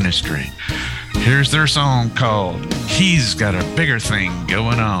music ministry. Here's their song called He's Got a Bigger Thing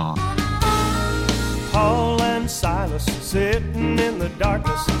Going On. Paul and Silas sitting in the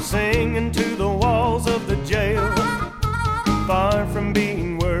darkness, singing to the walls of the jail. Far from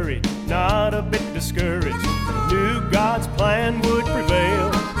being worried, not a bit discouraged, knew God's plan would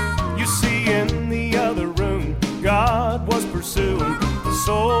prevail. You see, in the other room, God was pursuing the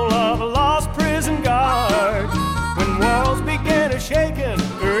soul of a lost prison guard. When walls began a-shaking,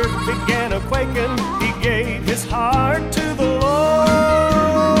 earth began a-quaking, he gave his heart to the Lord.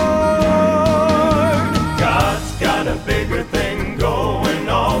 God's got a bigger thing going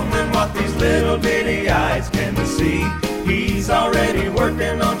on than what these little bitty eyes can see. He's already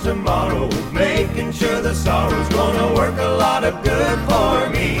working on tomorrow, making sure the sorrow's gonna work a lot of good for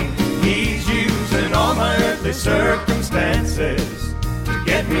me. He's using all my earthly circumstances to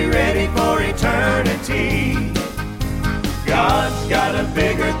get me ready for eternity. God's got a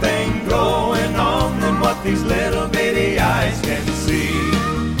bigger thing going on than what these little bitty eyes can see.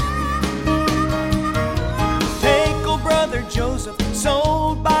 Take old brother Joseph,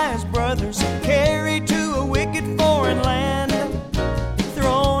 sold by his brothers, carried to a wicked foreign land,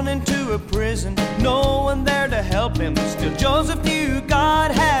 thrown into a prison, no one there to help him. Still Joseph knew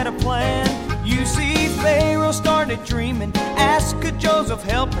God had a plan. You see, Pharaoh started dreaming, asked could Joseph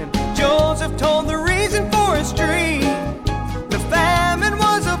help him. Joseph told the reason for his dream. The famine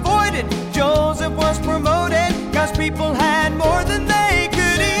was avoided, Joseph was promoted, God's people had more than they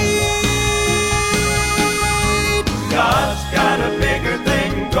could eat. God's got a bigger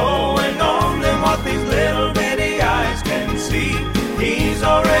thing going on than what these little bitty eyes can see. He's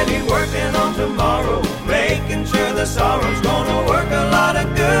already working on tomorrow, making sure the sorrow's gonna work a lot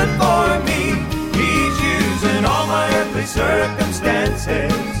of good for me. He's using all my earthly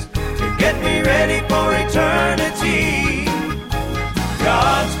circumstances to get me ready for eternity.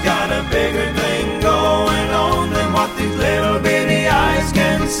 God's got a bigger thing going on than what these little bitty eyes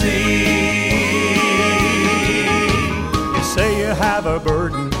can see. You say you have a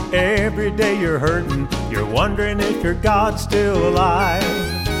burden, every day you're hurting, you're wondering if your God's still alive.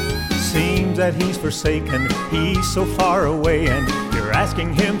 Seems that he's forsaken, he's so far away, and you're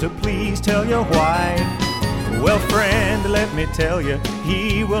asking him to please tell you why. Well, friend, let me tell you,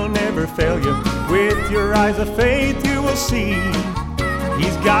 he will never fail you. With your eyes of faith you will see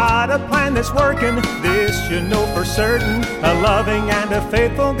he's got a plan that's working, this you know for certain. A loving and a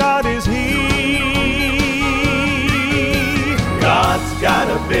faithful God is he. God's got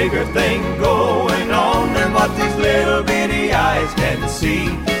a bigger thing going on than what these little bitty eyes can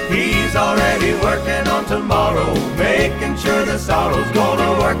see. He's already working on tomorrow, making sure the sorrow's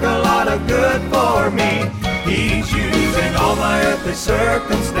gonna work a lot of good for me. He's using all my earthly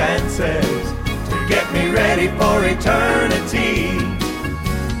circumstances to get me ready for eternity.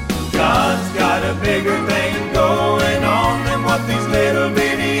 God's got a bigger thing going on than what these little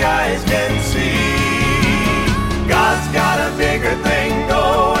bitty eyes can see. God's got a bigger thing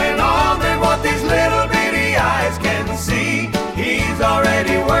going on than what these little bitty eyes can see. He's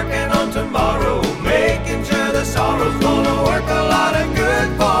already working on tomorrow, making sure the sorrow's gonna work a lot of good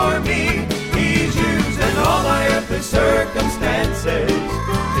for me. He's using all my earthly circumstances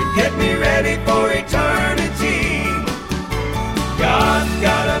to get me ready for eternity. God's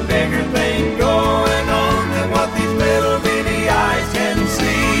got a bigger thing going on than what these little bitty eyes can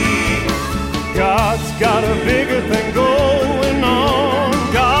see. God's got a bigger thing going on.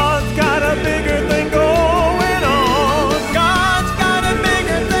 God's got a bigger thing going on. God's got a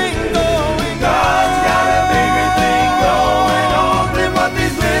bigger thing going on. God's got a bigger thing going on than what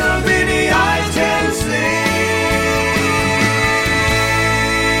these little bitty eyes can see.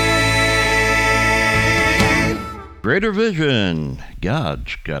 Greater Vision.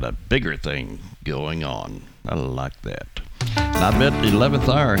 God's got a bigger thing going on. I like that. And I bet the 11th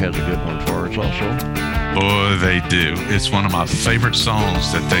Hour has a good one for us also. Boy, they do. It's one of my favorite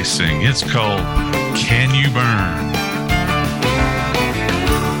songs that they sing. It's called Can You Burn?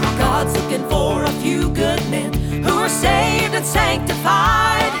 God's looking for a few good men who are saved and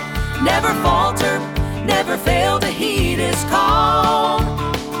sanctified, never falter, never fail to heed His call.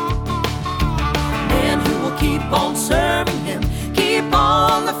 Men who will keep on serving Him, keep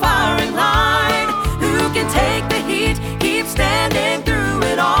on the firing line, who can take the heat, keep standing through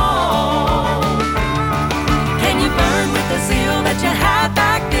it all. Can you burn with the zeal that you had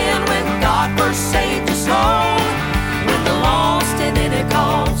back then when God first saved your soul? When the lost and in it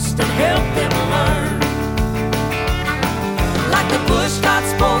cost and help them learn. Like the bush God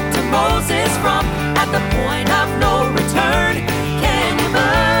spoke to Moses from at the point of no return. Can you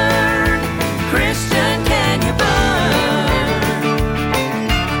burn? Christian, can you burn?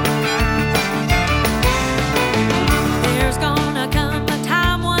 There's gonna come a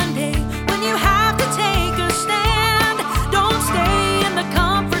time one day when you have to take a stand. Don't stay in the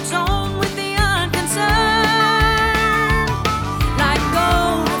comfort zone with the unconcerned. Like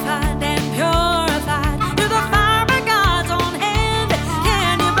gold refined and purified through the fire by God's own hand.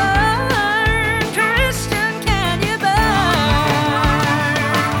 Can you burn? Christian, can you burn?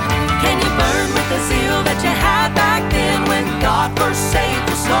 Can you burn with the zeal that you had back then when God first saved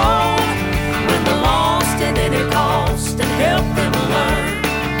your soul? When the lost and in it cost and help them learn.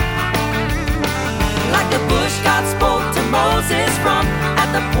 Like the bush God spoke to Moses from at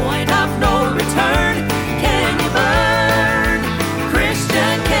the point of no return. Can you burn?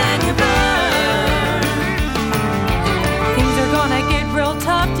 Christian, can you burn? Things are gonna get real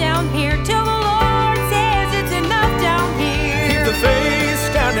tough down here till the Lord says it's enough down here. Keep the faith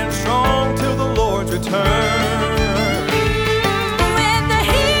standing strong till the Lord's return. When the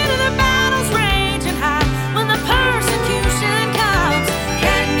heat of the battle's raging high, when the persecution comes,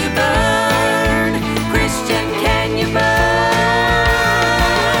 can you burn? Christian, can you burn?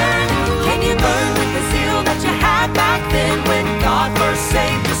 Can you burn with the zeal that you had back then when God first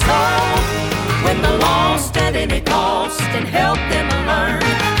saved your soul? When the lost and in it cost and help them learn.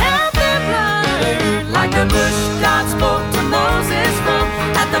 Help them learn. Like the bush God spoke to Moses from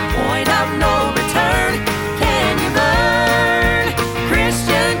at the point of no return. Can you burn?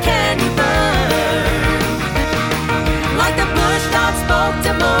 Christian, can you burn? Like the bush God spoke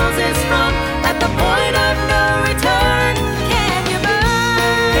to Moses from at the point of no return. Can you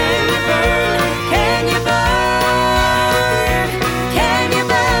burn? Can you burn? Can you burn? Can you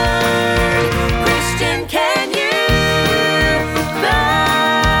burn? Christian, can you burn?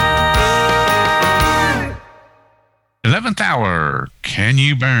 11th Hour, Can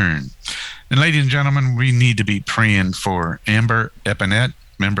You Burn? And ladies and gentlemen, we need to be praying for Amber Epinette,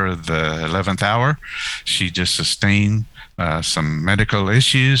 member of the 11th Hour. She just sustained some medical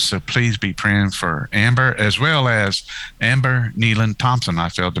issues, so please be praying for Amber, as well as Amber Nealon Thompson. I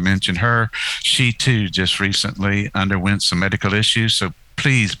failed to mention her. She too just recently underwent some medical issues, so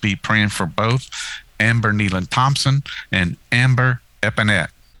please be praying for both Amber Nealon Thompson and Amber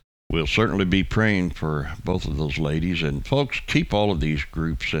Epinette. We'll certainly be praying for both of those ladies. And folks, keep all of these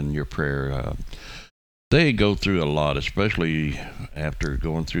groups in your prayer. They go through a lot, especially after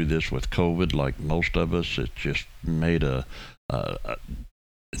going through this with COVID, like most of us. It's just made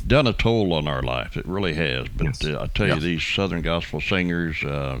done a toll on our life. It really has. But I tell you, these Southern Gospel Singers,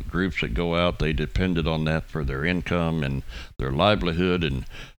 groups that go out, they depended on that for their income and their livelihood, and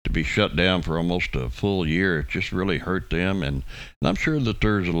to be shut down for almost a full year, it just really hurt them. And I'm sure that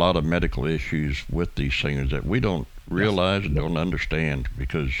there's a lot of medical issues with these singers that we don't realize and don't understand,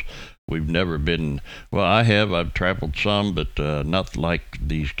 because we've never been, well, I've traveled some, but not like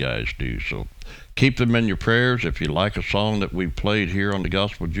these guys do. So keep them in your prayers. If you like a song that we played here on the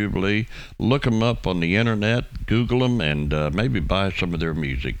Gospel Jubilee, look them up on the internet, Google them, and maybe buy some of their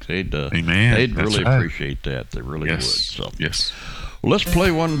music. They'd really appreciate that. They really would. So yes. Well, let's play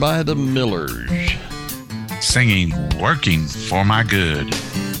one by the Millers. Singing Working for My Good.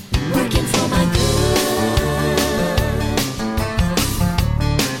 Working for my good.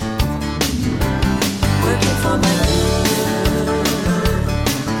 Working for my good.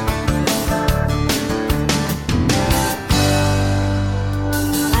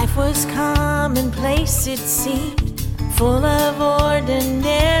 Life was commonplace, it seemed, full of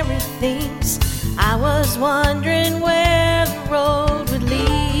ordinary things. I was wondering where the road would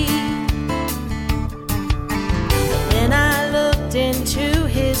lead. Then I looked into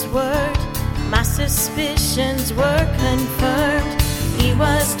His Word. My suspicions were confirmed. He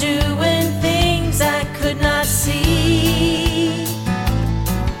was doing things I could not see.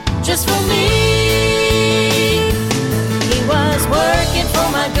 Just for me, He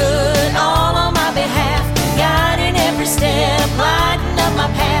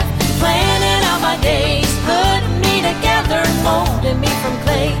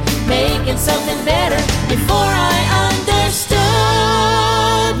something better before I understood.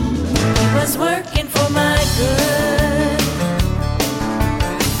 He was working for my good.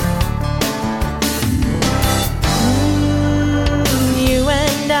 You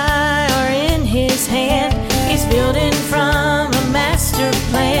and I are in his hand. He's building from a master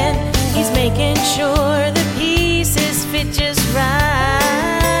plan. He's making sure the pieces fit just right.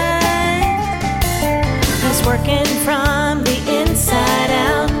 He's working from the inside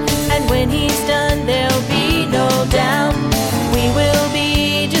out, and when he's done there'll be no doubt we will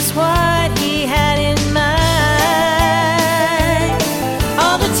be just what he had in mind.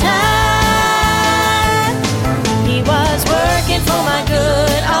 All the time he was working for my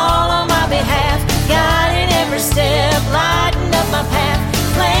good, all on my behalf, guiding every step, lighting up my path,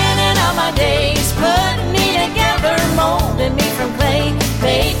 planning out my days, putting me together, molding me from clay,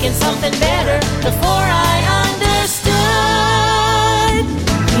 making something better before I understood.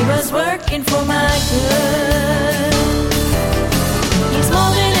 He was working for my good. He's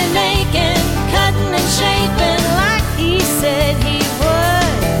molding and making, cutting and shaping like he said he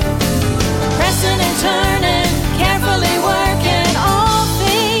would, pressing and turning, carefully working all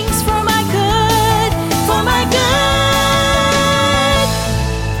things for my good, for my good.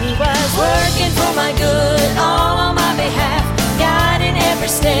 He was working for my good, all on my behalf, guiding every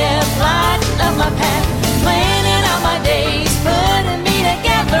step, lighting up my path, planning out my days, putting me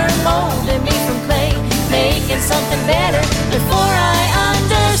together, molding me from clay, making something better before I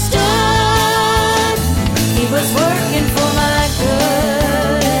understood. He was working for my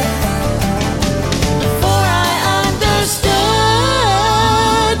good. Before I understood,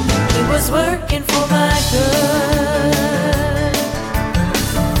 he was working for my good.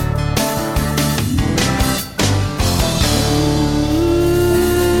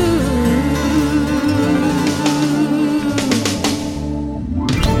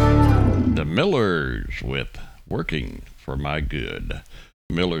 The Millers with Working for My Good.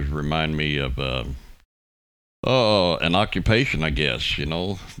 Millers remind me of an occupation, I guess. You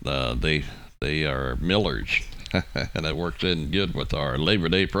know, they are millers, and that works in good with our Labor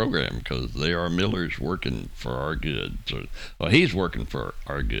Day program because they are millers working for our good. So, well, he's working for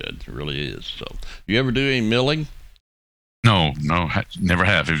our good. It really is. So, you ever do any milling? No, never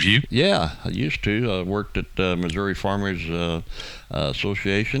have. Have you? Yeah, I used to. I worked at Missouri Farmers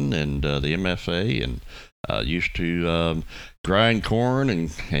Association and the MFA, and used to grind corn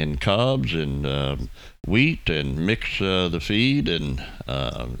and cobs and wheat and mix the feed and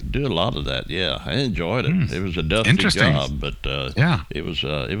do a lot of that. Yeah, I enjoyed it. It was a dusty job, but yeah, it was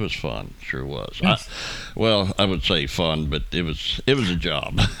fun. Sure was. Yes. I would say fun, but it was a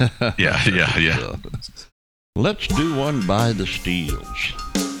job. Yeah. So, let's do one by the Steels.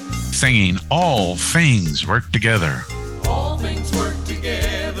 Singing All Things Work Together. All things work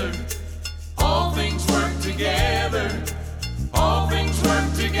together. All things work together. All things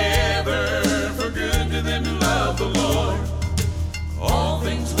work together for good to them who love the Lord. All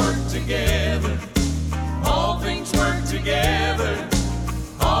things work together. All things work together.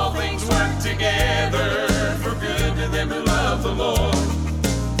 All things work together for good to them who love the Lord.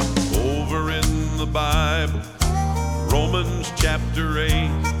 Over in the Bible, Romans chapter 8,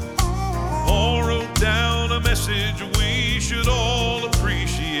 Paul wrote down a message we should all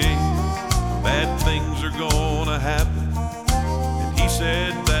appreciate. Bad things are gonna happen, and he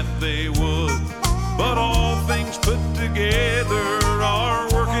said that they would, but all things put together are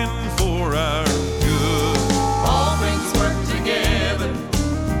working for our good. All things work together.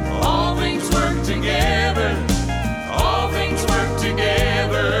 All things work together. All things work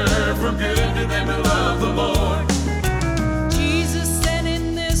together for good to them who love the Lord. Jesus said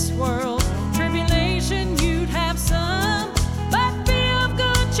in this world, tribulation you'd have some, but be of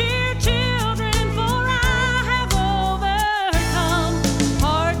good cheer, children, for I have overcome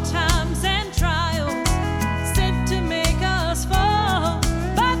hard times and trials sent to make us fall.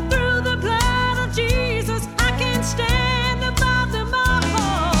 But through the blood of Jesus, I can stand above them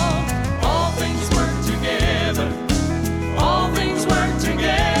all. All things work together. All things work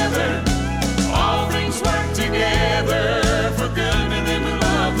together. All things work together for good to them who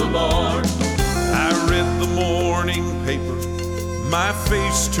love the Lord. I read the morning paper, my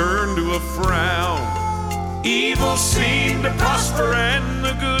face turned to a frown. Evil seemed to prosper and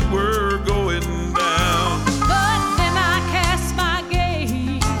the good were going down. But then I cast my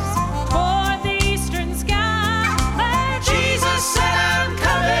gaze toward the eastern sky, where Jesus said, I'm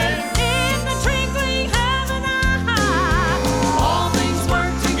coming in the twinkling of an eye. All things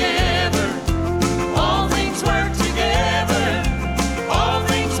work together. All things work together. All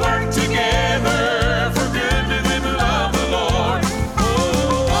things work together for good to them who love the Lord.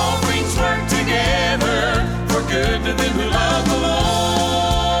 Oh, all things work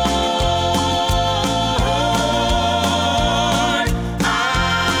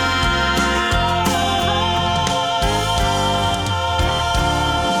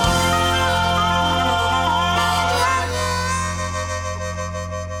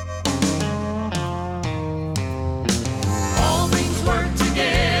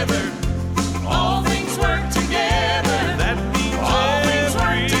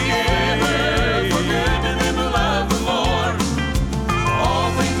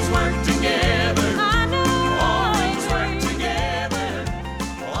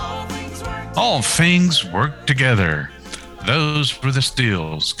All things work together. Those were the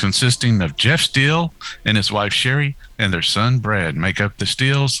Steels, consisting of Jeff Steele and his wife Sherry and their son Brad make up the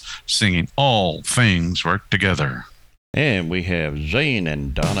Steels, singing All Things Work Together. And we have Zane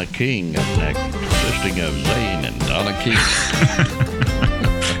and Donna King up next, consisting of Zane and Donna King.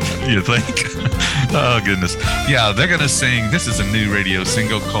 You think? Oh, goodness. Yeah, they're going to sing. This is a new radio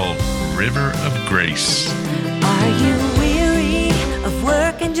single called River of Grace. Are you weary of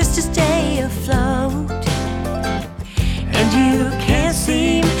working just to stay afloat? And you can't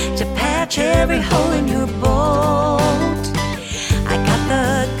seem to patch every hole in your boat? I got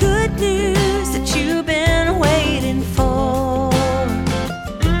the good news that you've been waiting for.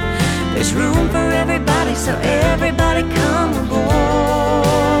 There's room for everybody, so everybody come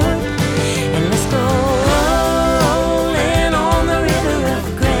aboard. And let's go rolling on the river of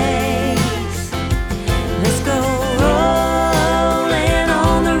grace. Let's go rolling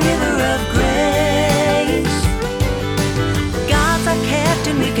on the river of grace. God's our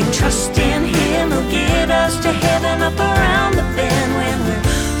captain, we can trust in him. He'll get us to heaven up around the bend when we're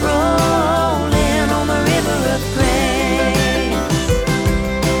rolling on the river of grace.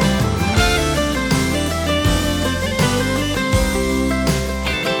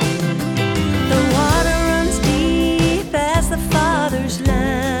 The water runs deep as the Father's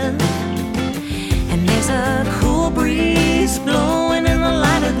land, and there's a cool breeze blowing in the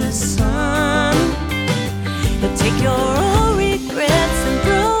light of the sun. You'll take your old regrets and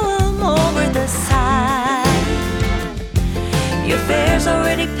throw them over the side. Your fare's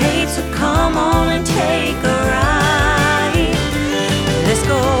already paid, so come on and take a ride. Let's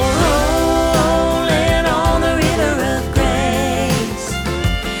go rolling on the river of grace.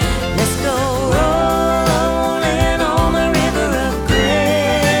 Let's go rolling on the river of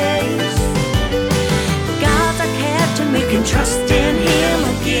grace. God's our captain, we can trust in him.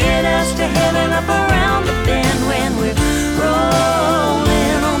 He'll get us to heaven up around the bend when we're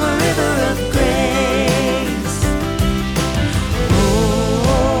rolling on the river of grace.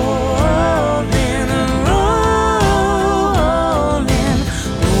 Rolling, rolling,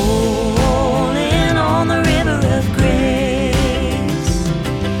 rolling on the river of grace.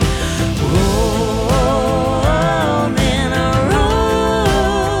 Rolling, rolling,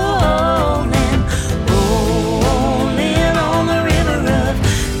 rolling on the river of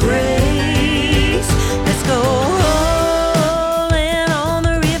grace. Let's go rolling on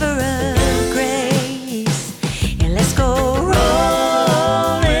the river of grace. And let's go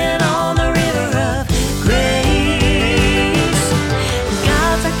rolling on the river of grace.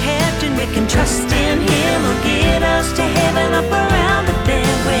 God's our captain, we can trust in him. He'll get us to heaven up around the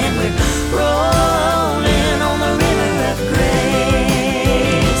bend when we're rolling on the river of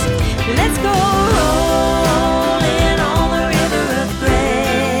grace. Let's go rolling on the river of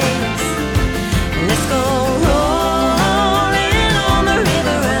grace. Let's go rolling on the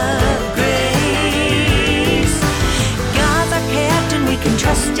river of grace. God's our captain, we can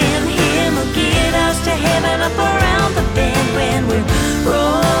trust in him. He'll get us to heaven up around the bend when we're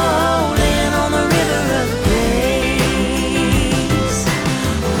rolling on the river of grace.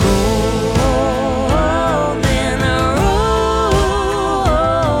 Rolling,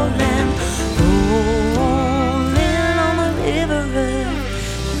 rolling, rolling on the river of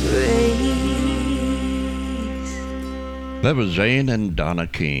grace. That was Zane and Donna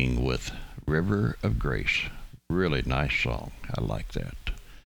King with River of Grace. Really nice song. I like that.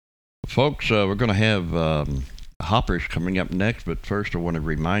 Folks, we're going to have Hoppers coming up next, but first I want to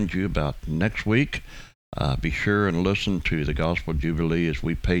remind you about next week. Be sure and listen to the Gospel Jubilee as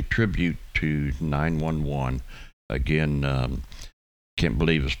we pay tribute to 911. Again, can't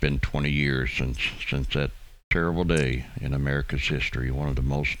believe it's been 20 years since that terrible day in America's history, one of the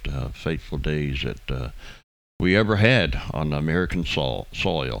most fateful days that we ever had on American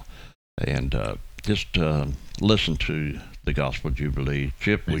soil. And just listen to the Gospel Jubilee.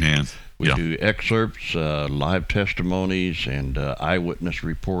 Chip, we do excerpts, live testimonies, and eyewitness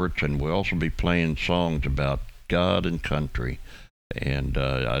reports, and we'll also be playing songs about God and country. And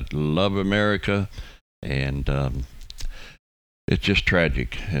I love America, and it's just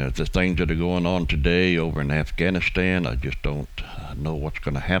tragic. The things that are going on today over in Afghanistan, I just don't know what's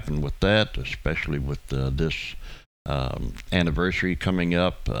going to happen with that, especially with this anniversary coming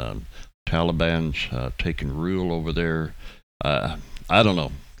up. Taliban's taking rule over there. I don't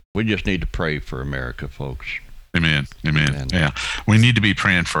know. We just need to pray for America, folks. Amen. Amen. And, yeah. We need to be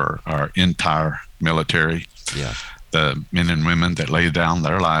praying for our entire military. Yeah. The men and women that lay down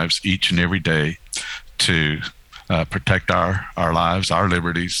their lives each and every day to protect our lives, our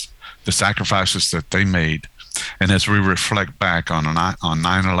liberties, the sacrifices that they made And as we reflect back on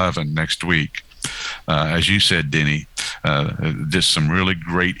 9/11 next week, as you said, Denny, just some really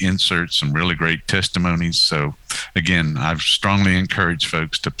great inserts, some really great testimonies. So again, I've strongly encouraged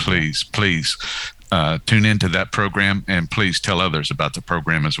folks to please tune into that program, and please tell others about the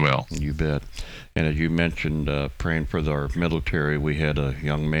program as well. You bet. And as you mentioned, praying for our military, we had a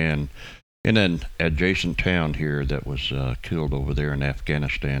young man in an adjacent town here that was killed over there in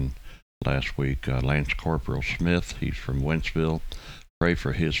Afghanistan last week. Lance Corporal Smith, he's from Wentzville. Pray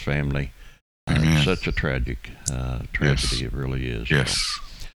for his family. Such a tragic tragedy, yes. It really is. Yes.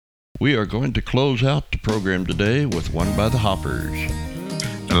 So we are going to close out the program today with one by the Hoppers.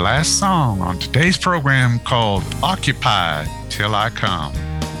 The last song on today's program, called Occupy Till I Come.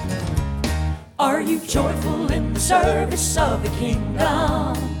 Are you joyful in the service of the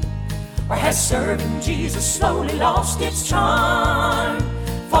kingdom? Or has serving Jesus slowly lost its charm?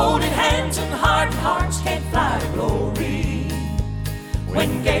 Folded hands and hardened hearts can't fly to glory.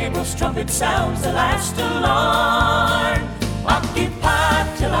 When Gabriel's trumpet sounds the last alarm, occupy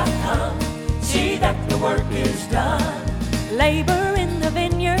till I come, see that the work is done. Labor in the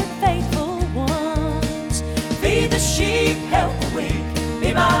vineyard, faithful ones. Feed the sheep, help the weak,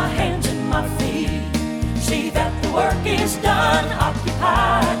 be my hands and my feet. See that the work is done,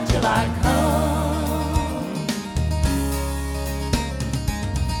 occupy till I come.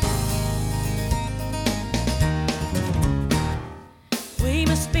 We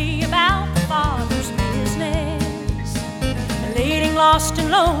must be about the Father's business, leading lost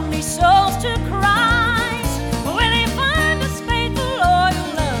and lonely souls to Christ. Will He find us faithful,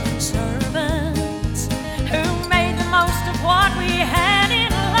 loyal, loving servants who made the most of what we had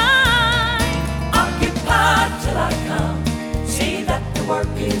in life? Occupy till I come, see that the work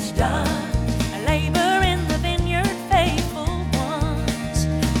is done. Labor in the vineyard, faithful ones.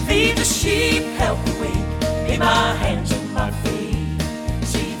 Feed the sheep, help the weak, be my hands and my feet.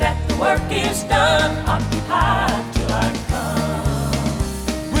 That the work is done, occupy till I come.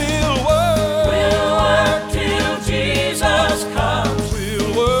 We'll work till Jesus comes.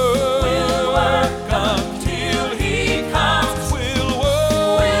 We'll work until He comes. We'll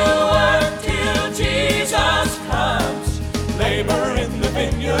work till Jesus comes. Labor in the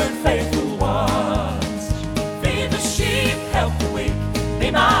vineyard, faithful ones. Feed the sheep, help the weak,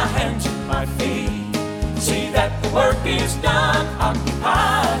 be my hands and my feet. See that the work is done,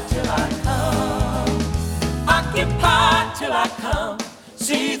 occupy till I come. Occupy till I come,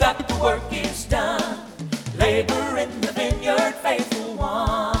 see that the work is done. Labor in the vineyard, faithful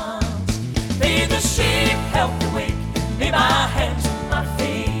ones. Feed the sheep, help the weak, be my hands and my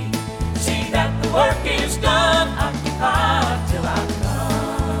feet. See that the work is done, occupy till I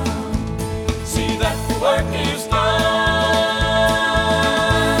come. See that the work is done.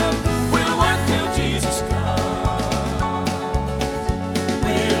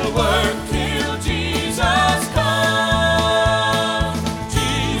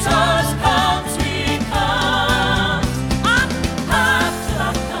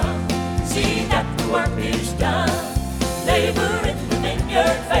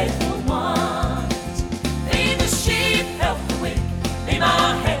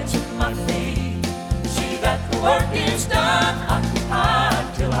 Work is done, occupy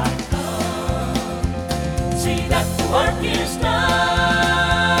till I come. See that the work is done.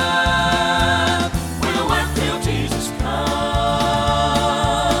 We'll work till Jesus comes.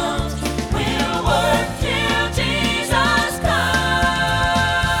 We'll work till Jesus comes.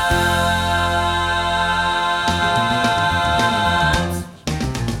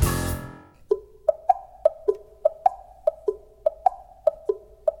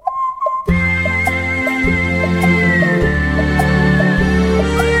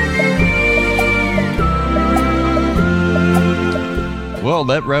 Well,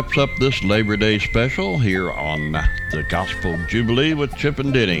 that wraps up this Labor Day special here on the Gospel Jubilee with Chip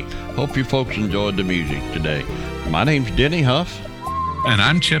and Denny. Hope you folks enjoyed the music today. My name's Denny Huff. And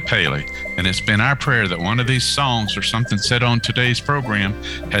I'm Chip Haley. And it's been our prayer that one of these songs or something said on today's program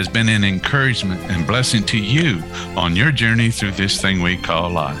has been an encouragement and blessing to you on your journey through this thing we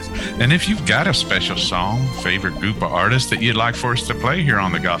call life. And if you've got a special song, favorite group or artist that you'd like for us to play here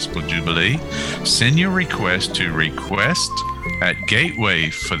on the Gospel Jubilee, send your request to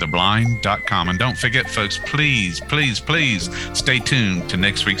request@gatewayfortheblind.com. And don't forget, folks, please stay tuned to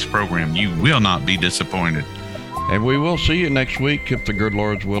next week's program. You will not be disappointed. And we will see you next week if the good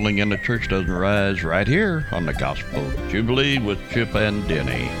Lord's willing and the church doesn't rise, right here on the Gospel Jubilee with Chip and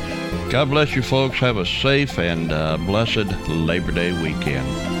Denny. God bless you folks. Have a safe and blessed Labor Day weekend.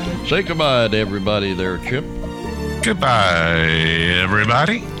 Say goodbye to everybody there, Chip. Goodbye,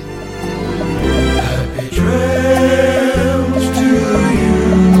 everybody. Happy trails to you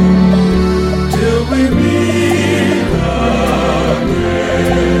till we meet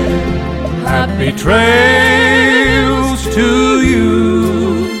again. Happy trails to you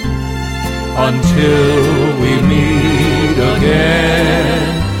until we meet again.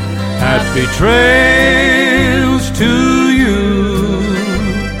 Happy trails to you.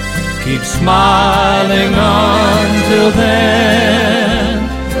 Keep smiling until then.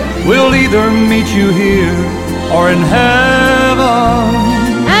 We'll either meet you here or in heaven,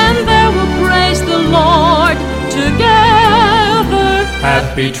 And there we'll praise the Lord together.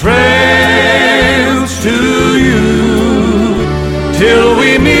 happy trails to you till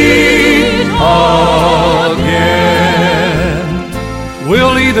we meet again.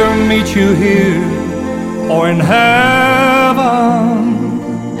 We'll either meet you here or in heaven,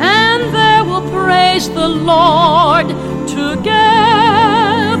 And there we'll praise the Lord together.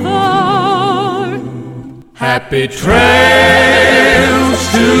 happy trails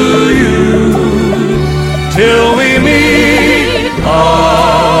to